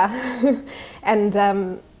 Yeah.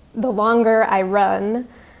 And the longer I run,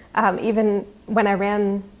 even when I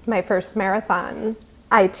ran my first marathon,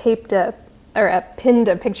 I pinned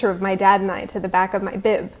a picture of my dad and I to the back of my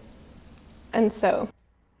bib. And so.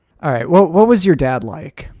 All right. Well, what was your dad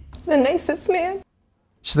like? The nicest man.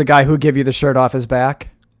 Just the guy who gave you the shirt off his back?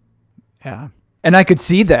 Yeah. And I could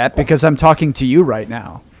see that because I'm talking to you right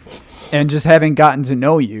now. And just having gotten to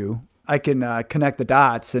know you, I can connect the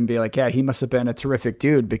dots and be like, yeah, he must have been a terrific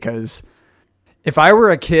dude, because if I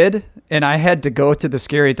were a kid and I had to go to the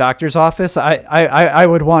scary doctor's office, I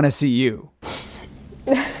would want to see you.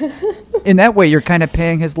 In that way, you're kind of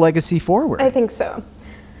paying his legacy forward. I think so.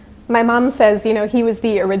 My mom says, he was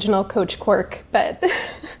the original Coach Quirk, but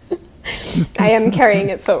I am carrying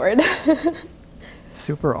it forward.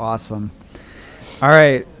 Super awesome. All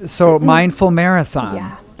right. So Mindful Marathon.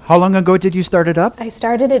 Yeah. How long ago did you start it up? I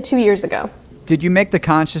started it 2 years ago. Did you make the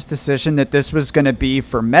conscious decision that this was going to be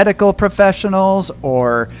for medical professionals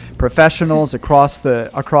or professionals across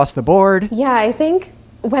the board? Yeah, I think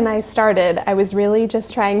when I started, I was really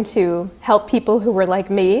just trying to help people who were like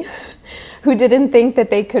me, who didn't think that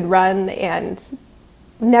they could run and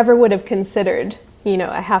never would have considered,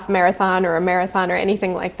 a half marathon or a marathon or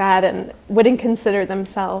anything like that, and wouldn't consider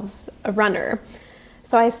themselves a runner.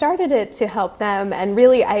 So I started it to help them, and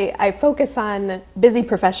really I focus on busy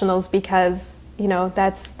professionals because,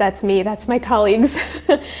 that's me, that's my colleagues.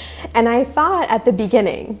 And I thought at the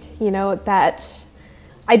beginning, that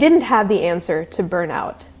I didn't have the answer to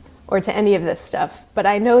burnout or to any of this stuff, but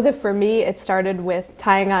I know that for me it started with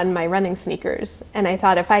tying on my running sneakers. And I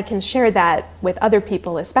thought if I can share that with other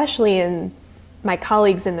people, especially in my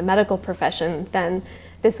colleagues in the medical profession, then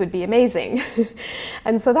this would be amazing.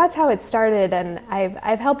 And so that's how it started. And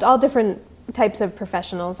I've helped all different types of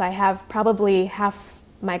professionals. I have probably half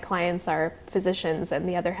my clients are physicians and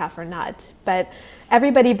the other half are not, but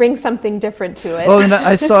everybody brings something different to it. Well, and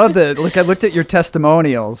I saw that, like I looked at your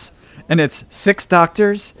testimonials and it's 6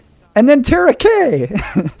 doctors and then Tara Kay.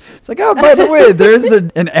 It's like, oh, by the way, there's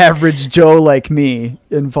an average Joe like me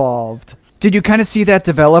involved. Did you kind of see that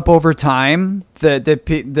develop over time? That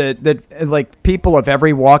like people of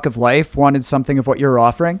every walk of life wanted something of what you're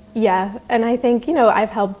offering? Yeah, and I think, I've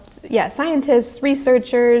helped, scientists,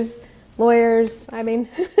 researchers, lawyers,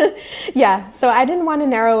 yeah. So I didn't want to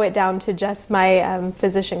narrow it down to just my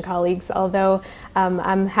physician colleagues, although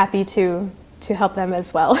I'm happy to help them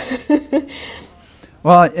as well.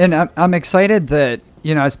 Well, and I'm excited that,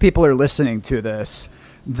 as people are listening to this,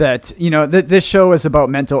 that, this show is about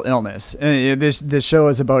mental illness. This show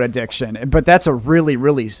is about addiction. But that's a really,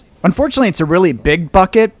 unfortunately, it's a really big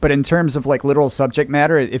bucket. But in terms of like literal subject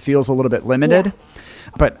matter, it feels a little bit limited.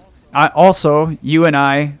 Yeah. But also, you and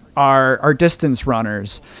I are distance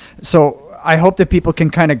runners. So I hope that people can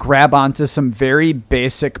kind of grab onto some very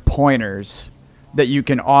basic pointers that you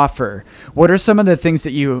can offer. What are some of the things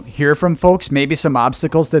that you hear from folks, maybe some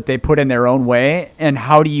obstacles that they put in their own way, and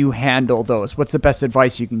how do you handle those? What's the best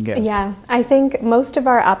advice you can give? Yeah, I think most of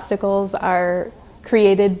our obstacles are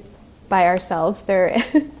created by ourselves. They're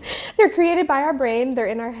created by our brain, they're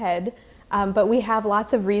in our head, but we have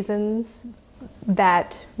lots of reasons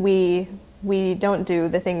that we don't do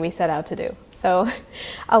the thing we set out to do. So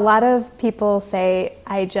a lot of people say,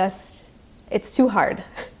 it's too hard.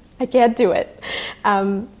 I can't do it.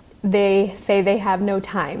 They say they have no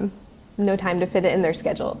time to fit it in their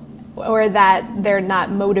schedule, or that they're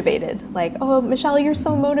not motivated. Like, oh, Michelle, you're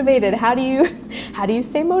so motivated. How do you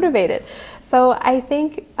stay motivated? So I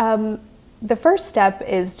think the first step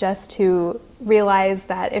is just to realize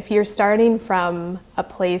that if you're starting from a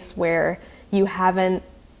place where you haven't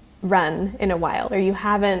run in a while, or you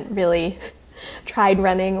haven't really tried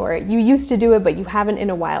running, or you used to do it but you haven't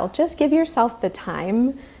in a while, just give yourself the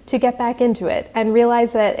time to get back into it and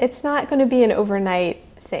realize that it's not going to be an overnight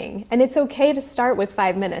thing. And it's okay to start with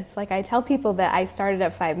 5 minutes. Like, I tell people that I started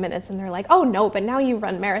at 5 minutes and they're like, oh no, but now you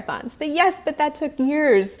run marathons. But yes, but that took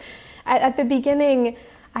years. At the beginning,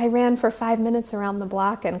 I ran for 5 minutes around the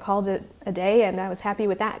block and called it a day, and I was happy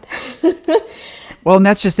with that. Well, and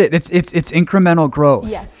that's just it. It's incremental growth.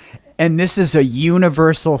 Yes. And this is a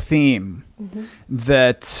universal theme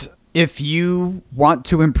that if you want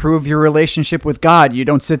to improve your relationship with God, you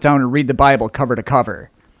don't sit down and read the Bible cover to cover.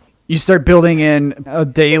 You start building in a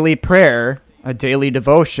daily prayer, a daily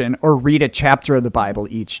devotion, or read a chapter of the Bible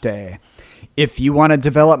each day. If you want to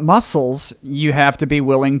develop muscles, you have to be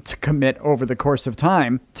willing to commit over the course of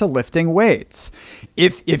time to lifting weights.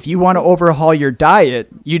 If you want to overhaul your diet,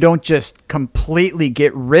 you don't just completely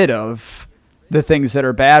get rid of the things that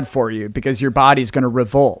are bad for you because your body's going to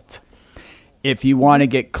revolt. If you want to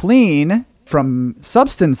get clean from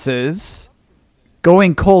substances,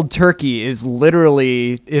 going cold turkey is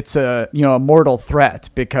literally, it's a mortal threat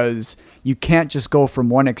because you can't just go from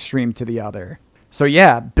one extreme to the other. So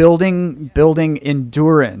yeah, building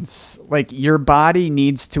endurance. Like, your body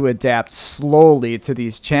needs to adapt slowly to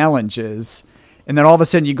these challenges, and then all of a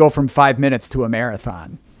sudden you go from 5 minutes to a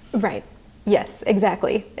marathon. Right. Yes,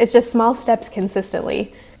 exactly. It's just small steps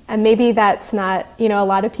consistently. And maybe that's not, a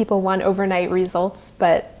lot of people want overnight results,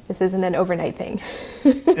 but this isn't an overnight thing.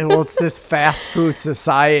 Well, it's this fast food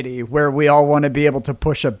society where we all want to be able to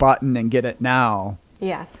push a button and get it now.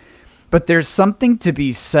 Yeah. But there's something to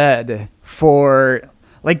be said for,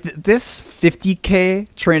 like, this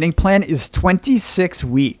 50K training plan is 26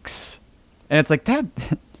 weeks. And it's like that,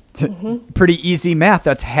 pretty easy math.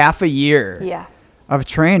 That's half a year of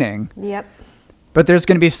training. Yep. But there's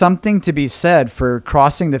going to be something to be said for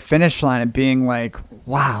crossing the finish line and being like,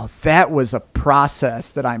 wow, that was a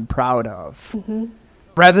process that I'm proud of.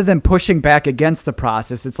 Rather than pushing back against the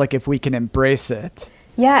process, it's like if we can embrace it.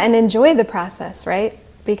 Yeah, and enjoy the process, right?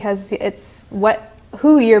 Because it's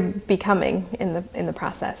who you're becoming in the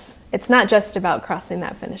process. It's not just about crossing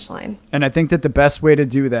that finish line. And I think that the best way to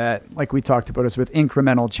do that, like we talked about, is with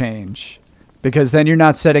incremental change. Because then you're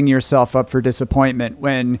not setting yourself up for disappointment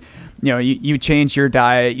when, you change your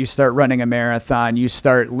diet, you start running a marathon, you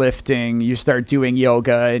start lifting, you start doing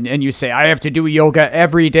yoga, and you say, I have to do yoga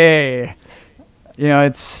every day.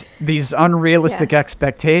 It's these unrealistic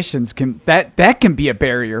expectations that can be a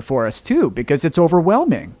barrier for us too, because it's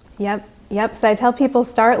overwhelming. Yep. So I tell people,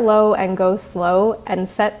 start low and go slow and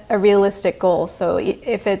set a realistic goal. So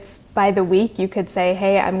if it's by the week, you could say,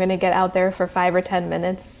 hey, I'm going to get out there for 5 or 10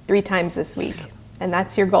 minutes 3 times this week. and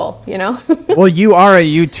that's your goal, you know? Well, you are a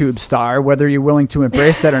YouTube star, whether you're willing to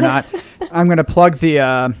embrace that or not. I'm going to plug the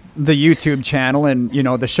YouTube channel and, you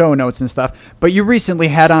know, the show notes and stuff. But you recently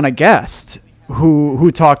had on a guest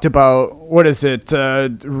who talked about, what is it,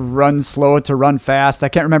 run slow to run fast? I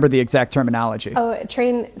can't remember the exact terminology. Oh,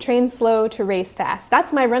 train slow to race fast.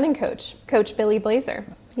 That's my running coach, Coach Billy Blazer.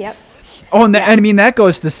 Yep. Oh, and I mean, that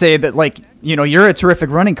goes to say that, like, you know, you're a terrific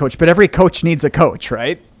running coach, but every coach needs a coach,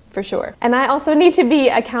 right? For sure. And I also need to be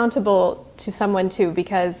accountable to someone too,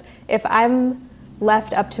 because if I'm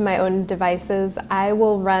left up to my own devices, I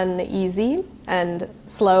will run easy and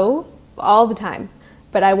slow all the time,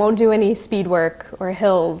 but I won't do any speed work or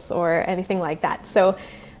hills or anything like that. So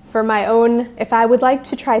for my own, if I would like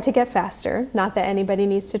to try to get faster, not that anybody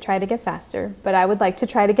needs to try to get faster, but I would like to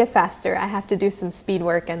try to get faster, I have to do some speed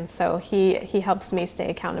work, and so he helps me stay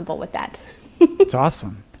accountable with that. It's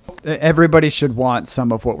awesome. Everybody should want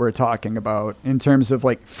some of what we're talking about in terms of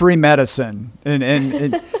like free medicine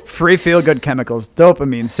and free feel-good chemicals,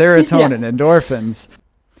 dopamine, serotonin, yes. Endorphins.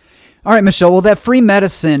 All right, Michelle, well, that free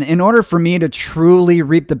medicine, in order for me to truly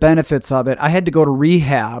reap the benefits of it, I had to go to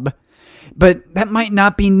rehab. But that might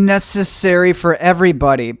not be necessary for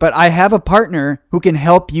everybody. But I have a partner who can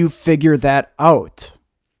help you figure that out.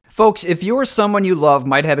 Folks, if you or someone you love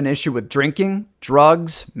might have an issue with drinking,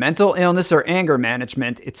 drugs, mental illness, or anger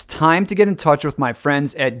management, it's time to get in touch with my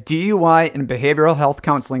friends at DUI and Behavioral Health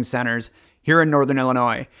Counseling Centers here in Northern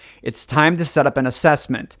Illinois. It's time to set up an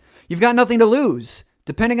assessment. You've got nothing to lose.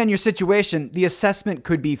 Depending on your situation, the assessment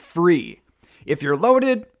could be free. If you're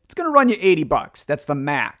loaded, it's going to run you $80. That's the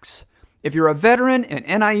max. If you're a veteran,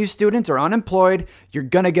 an NIU student, or unemployed, you're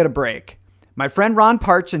going to get a break. My friend Ron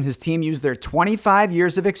Parch and his team use their 25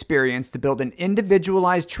 years of experience to build an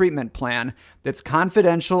individualized treatment plan that's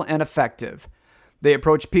confidential and effective. They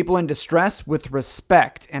approach people in distress with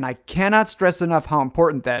respect, and I cannot stress enough how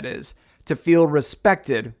important that is, to feel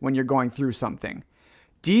respected when you're going through something.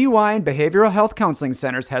 DUI and Behavioral Health Counseling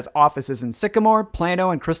Centers has offices in Sycamore,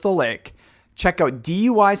 Plano, and Crystal Lake. Check out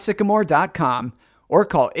DUISycamore.com or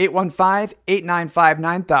call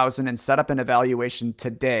 815-895-9000 and set up an evaluation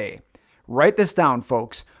today. Write this down,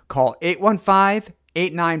 folks. Call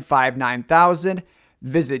 815-895-9000,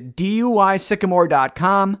 visit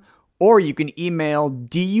DUISycamore.com, or you can email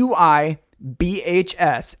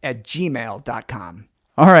DUIBHS@gmail.com.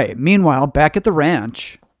 All right, meanwhile, back at the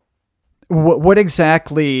ranch, what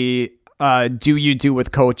exactly do you do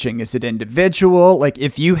with coaching? Is it individual? Like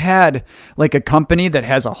if you had like a company that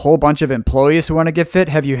has a whole bunch of employees who want to get fit,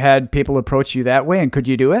 have you had people approach you that way, and could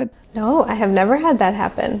you do it? No, I have never had that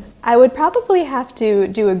happen. I would probably have to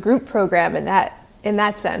do a group program in that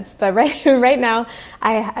sense, but right now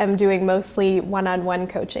I am doing mostly one-on-one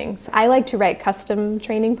coaching. So I like to write custom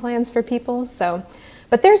training plans for people.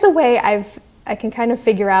 But there's a way I can kind of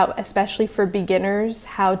figure out, especially for beginners,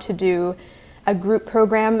 how to do a group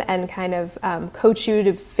program and kind of coach you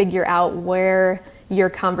to figure out where your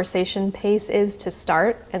conversation pace is to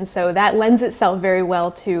start. And so that lends itself very well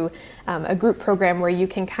to a group program where you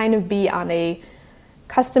can kind of be on a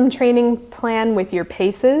custom training plan with your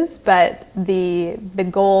paces, but the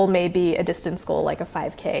goal may be a distance goal like a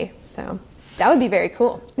 5K. So that would be very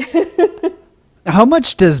cool. How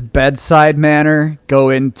much does bedside manner go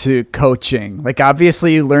into coaching? Like,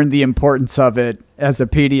 obviously you learned the importance of it as a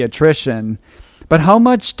pediatrician, but how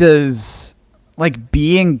much does like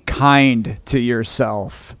being kind to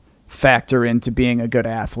yourself factor into being a good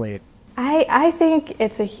athlete? I think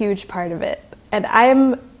it's a huge part of it. And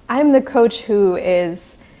I'm the coach who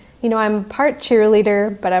is, you know, I'm part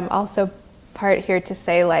cheerleader, but I'm also part here to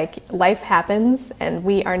say, like, life happens and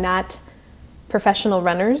we are not professional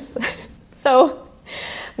runners. So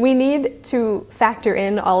we need to factor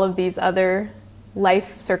in all of these other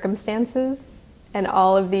life circumstances and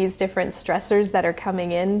all of these different stressors that are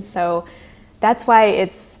coming in. So that's why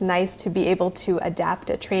it's nice to be able to adapt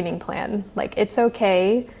a training plan. Like, it's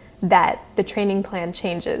okay that the training plan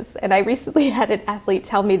changes. And I recently had an athlete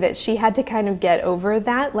tell me that she had to kind of get over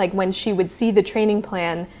that. Like, when she would see the training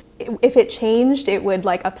plan, if it changed, it would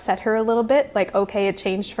like upset her a little bit. Like, okay, it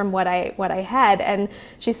changed from what I had. And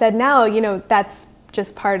she said, now, you know, that's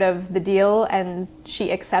just part of the deal, and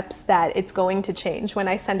she accepts that it's going to change. When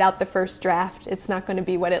I send out the first draft, it's not going to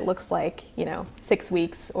be what it looks like, you know, 6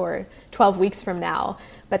 weeks or 12 weeks from now.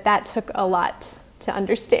 But that took a lot to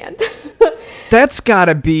understand. That's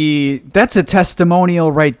a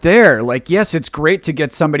testimonial right there. Like, yes, it's great to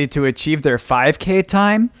get somebody to achieve their 5K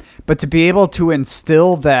time, but to be able to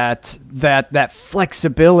instill that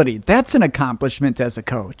flexibility, that's an accomplishment as a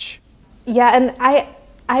coach. Yeah, and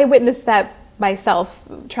I witnessed that myself,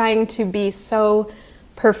 trying to be so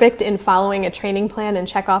perfect in following a training plan and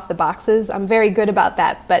check off the boxes. I'm very good about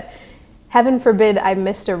that, but heaven forbid I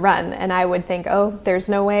missed a run and I would think, oh, there's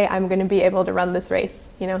no way I'm going to be able to run this race.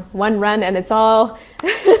 You know, one run and it's all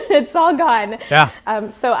it's all gone. Yeah.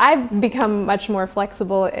 So I've become much more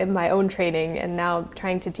flexible in my own training and now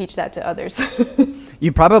trying to teach that to others.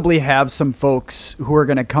 You probably have some folks who are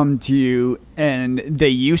going to come to you and they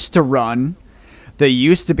used to run. They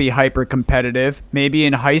used to be hyper competitive. Maybe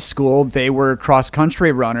in high school, they were cross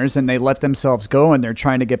country runners and they let themselves go and they're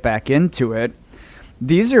trying to get back into it.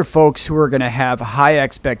 These are folks who are going to have high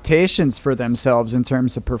expectations for themselves in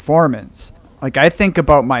terms of performance. Like I think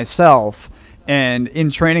about myself, and in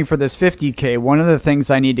training for this 50K, one of the things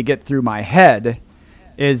I need to get through my head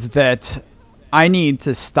is that I need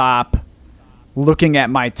to stop looking at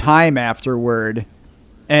my time afterward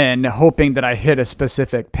and hoping that I hit a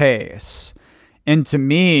specific pace. And to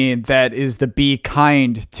me, that is the be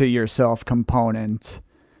kind to yourself component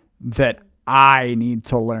that I need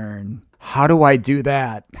to learn. How do I do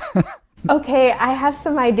that? Okay, I have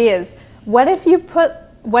some ideas. What if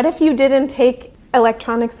you didn't take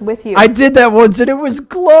electronics with you? I did that once and it was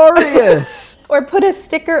glorious. Or put a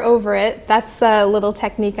sticker over it. That's a little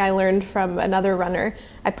technique I learned from another runner.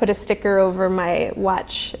 I put a sticker over my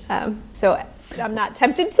watch, so I'm not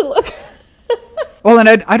tempted to look. Well,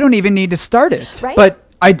 and I don't even need to start it. Right? But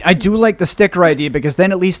I do like the sticker idea because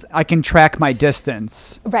then at least I can track my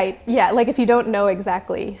distance. Right, yeah, like if you don't know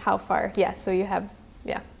exactly how far, yeah, so you have,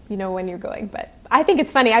 yeah, you know when you're going. But I think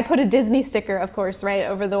it's funny, I put a Disney sticker, of course, right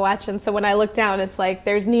over the watch, and so when I look down, it's like,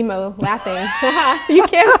 there's Nemo laughing. You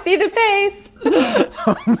can't see the pace.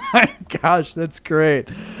 Oh my gosh, that's great.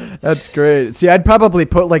 That's great. See, I'd probably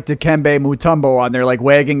put like Dikembe Mutombo on there, like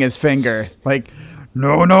wagging his finger, like,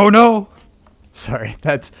 no, no, no. Sorry,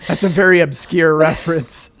 that's a very obscure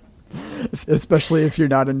reference, especially if you're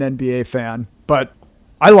not an NBA fan. But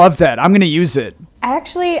I love that. I'm going to use it.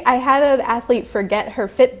 I had an athlete forget her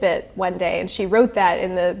Fitbit one day, and she wrote that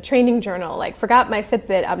in the training journal, like, forgot my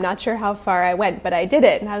Fitbit, I'm not sure how far I went, but I did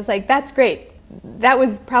it. And I was like, that's great. That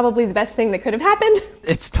was probably the best thing that could have happened.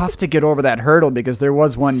 It's tough to get over that hurdle because there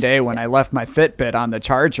was one day when I left my Fitbit on the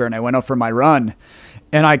charger and I went out for my run.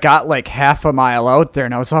 And I got like half a mile out there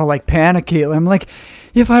and I was all like panicky. I'm like,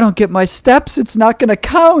 if I don't get my steps, it's not going to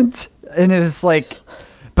count. And it's like,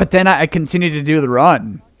 but then I continued to do the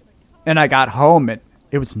run and I got home. It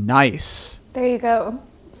was nice. There you go.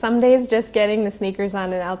 Some days just getting the sneakers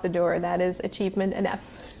on and out the door, that is achievement enough.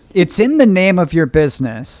 It's in the name of your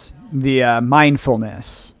business, the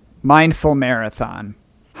mindful marathon.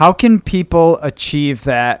 How can people achieve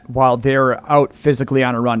that while they're out physically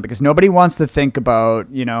on a run? Because nobody wants to think about,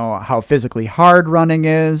 how physically hard running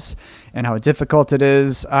is and how difficult it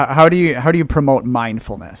is. How do you promote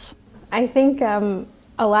mindfulness? I think a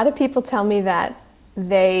lot of people tell me that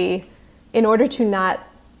they, in order to not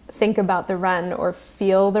think about the run or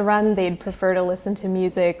feel the run, they'd prefer to listen to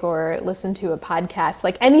music or listen to a podcast,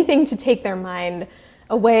 like anything to take their mind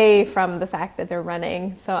away from the fact that they're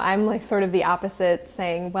running. So I'm like sort of the opposite,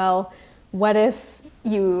 saying, well, what if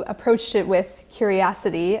you approached it with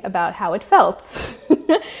curiosity about how it felt?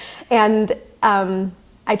 And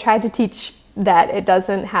I tried to teach that it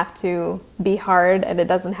doesn't have to be hard and it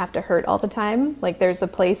doesn't have to hurt all the time. Like there's a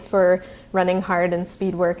place for running hard and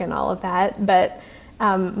speed work and all of that. But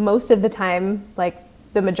most of the time, like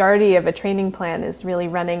the majority of a training plan is really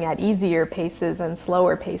running at easier paces and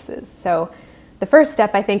slower paces. So the first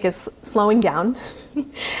step, I think, is slowing down.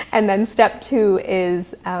 And then step 2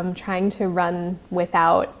 is trying to run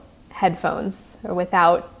without headphones or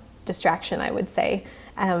without distraction, I would say.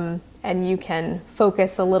 And you can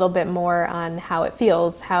focus a little bit more on how it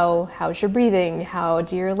feels. How's your breathing? How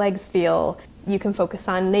do your legs feel? You can focus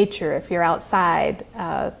on nature if you're outside,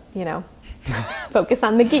 focus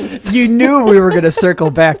on the geese. You knew we were going to circle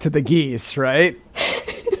back to the geese, right?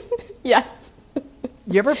 Yes.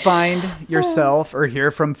 You ever find yourself or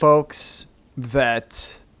hear from folks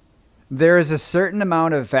that there is a certain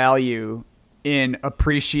amount of value in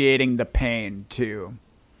appreciating the pain too,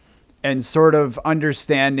 and sort of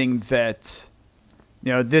understanding that,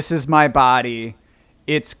 this is my body,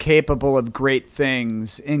 it's capable of great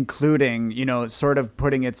things, including, sort of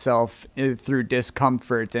putting itself through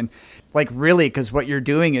discomfort and like really, because what you're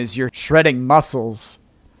doing is you're shredding muscles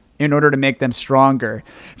in order to make them stronger.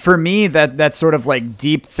 For me, that's sort of like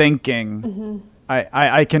deep thinking. Mm-hmm.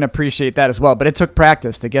 I can appreciate that as well, but it took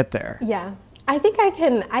practice to get there. Yeah, I think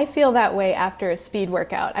I feel that way after a speed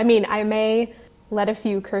workout. I mean, I may let a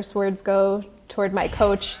few curse words go toward my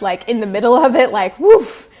coach, like in the middle of it, like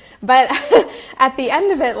woof, But at the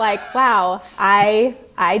end of it, like, wow, I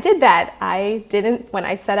did that. When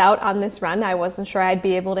I set out on this run, I wasn't sure I'd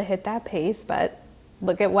be able to hit that pace, but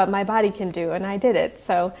look at what my body can do, and I did it.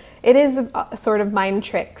 So it is a sort of mind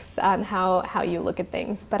tricks on how you look at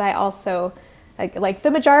things. But I also, like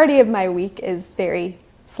the majority of my week is very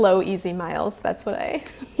slow, easy miles. That's what I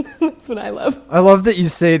love. I love that you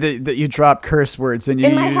say that you drop curse words and you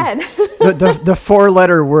in my use head. the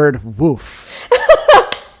 4-letter word woof.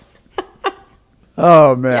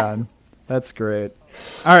 Oh man, yeah. That's great.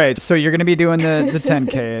 All right, so you're going to be doing the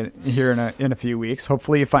 10K here in a few weeks.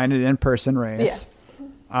 Hopefully you find an in-person race. Yes.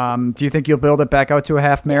 Do you think you'll build it back out to a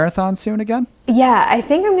half marathon soon again? Yeah, I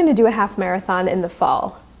think I'm going to do a half marathon in the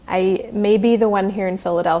fall. Maybe the one here in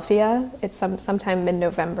Philadelphia. It's sometime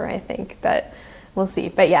mid-November, I think, but we'll see.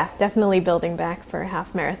 But yeah, definitely building back for a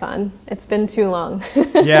half marathon. It's been too long.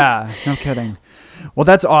 Yeah, no kidding. Well,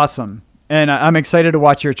 that's awesome. And I'm excited to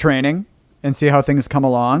watch your training and see how things come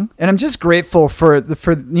along. And I'm just grateful for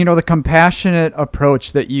the compassionate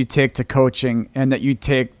approach that you take to coaching and that you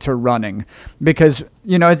take to running, because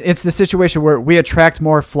it's the situation where we attract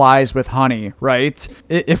more flies with honey, right?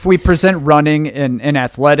 If we present running in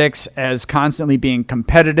athletics as constantly being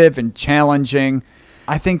competitive and challenging,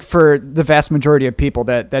 I think for the vast majority of people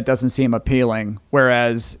that doesn't seem appealing.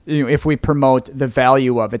 Whereas if we promote the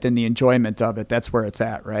value of it and the enjoyment of it, that's where it's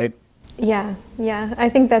at, right? Yeah, I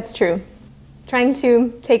think that's true. Trying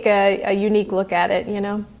to take a unique look at it,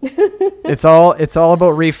 It's all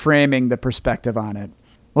about reframing the perspective on it.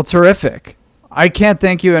 Well, terrific. I can't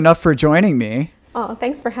thank you enough for joining me. Oh,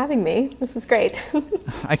 thanks for having me. This was great.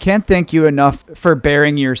 I can't thank you enough for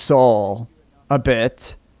bearing your soul a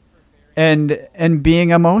bit and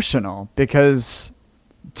being emotional, because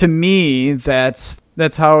to me that's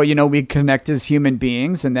how we connect as human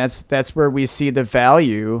beings, and that's where we see the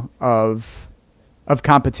value of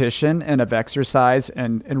competition and of exercise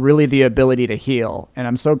and really the ability to heal. And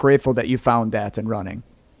I'm so grateful that you found that in running.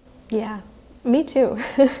 Yeah, me too.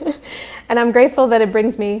 And I'm grateful that it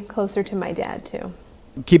brings me closer to my dad too.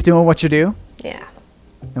 Keep doing what you do. Yeah.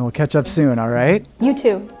 And we'll catch up soon, all right? You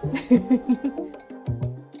too.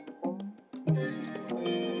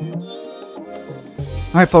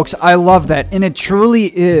 All right, folks, I love that. And it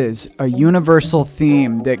truly is a universal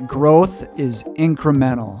theme that growth is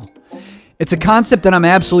incremental. It's a concept that I'm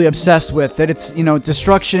absolutely obsessed with, that it's,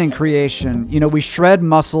 destruction and creation. We shred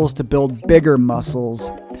muscles to build bigger muscles.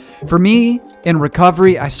 For me, in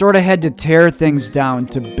recovery, I sort of had to tear things down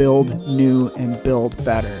to build new and build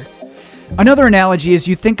better. Another analogy is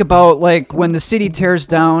you think about like when the city tears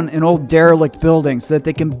down an old derelict building so that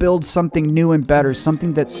they can build something new and better,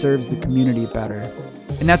 something that serves the community better.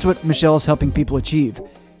 And that's what Michelle is helping people achieve.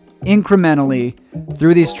 Incrementally,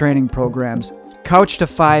 through these training programs, Couch to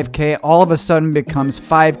 5K all of a sudden becomes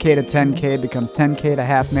 5K to 10K, becomes 10K to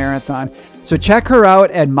half marathon. So check her out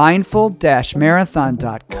at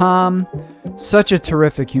mindful-marathon.com. Such a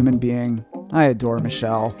terrific human being. I adore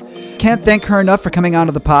Michelle. Can't thank her enough for coming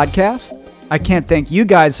onto the podcast. I can't thank you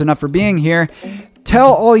guys enough for being here.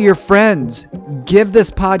 Tell all your friends. Give this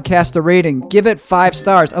podcast a rating. Give it 5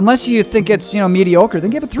 stars. Unless you think it's, mediocre, then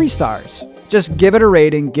give it 3 stars. Just give it a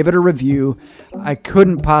rating, give it a review. I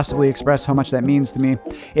couldn't possibly express how much that means to me.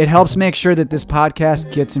 It helps make sure that this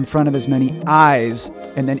podcast gets in front of as many eyes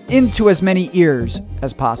and then into as many ears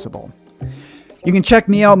as possible. You can check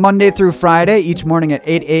me out Monday through Friday, each morning at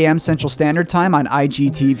 8 a.m. Central Standard Time on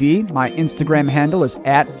IGTV. My Instagram handle is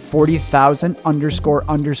at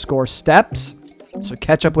 40,000__steps. So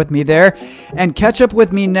catch up with me there and catch up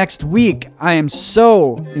with me next week. I am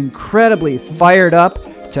so incredibly fired up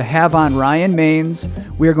to have on Ryan Maines.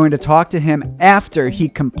 We are going to talk to him after he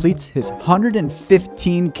completes his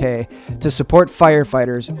 115K to support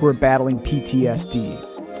firefighters who are battling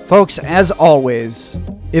PTSD. Folks, as always,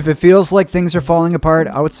 if it feels like things are falling apart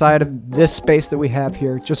outside of this space that we have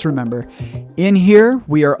here, just remember, in here,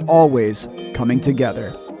 we are always coming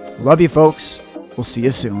together. Love you, folks. We'll see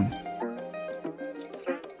you soon.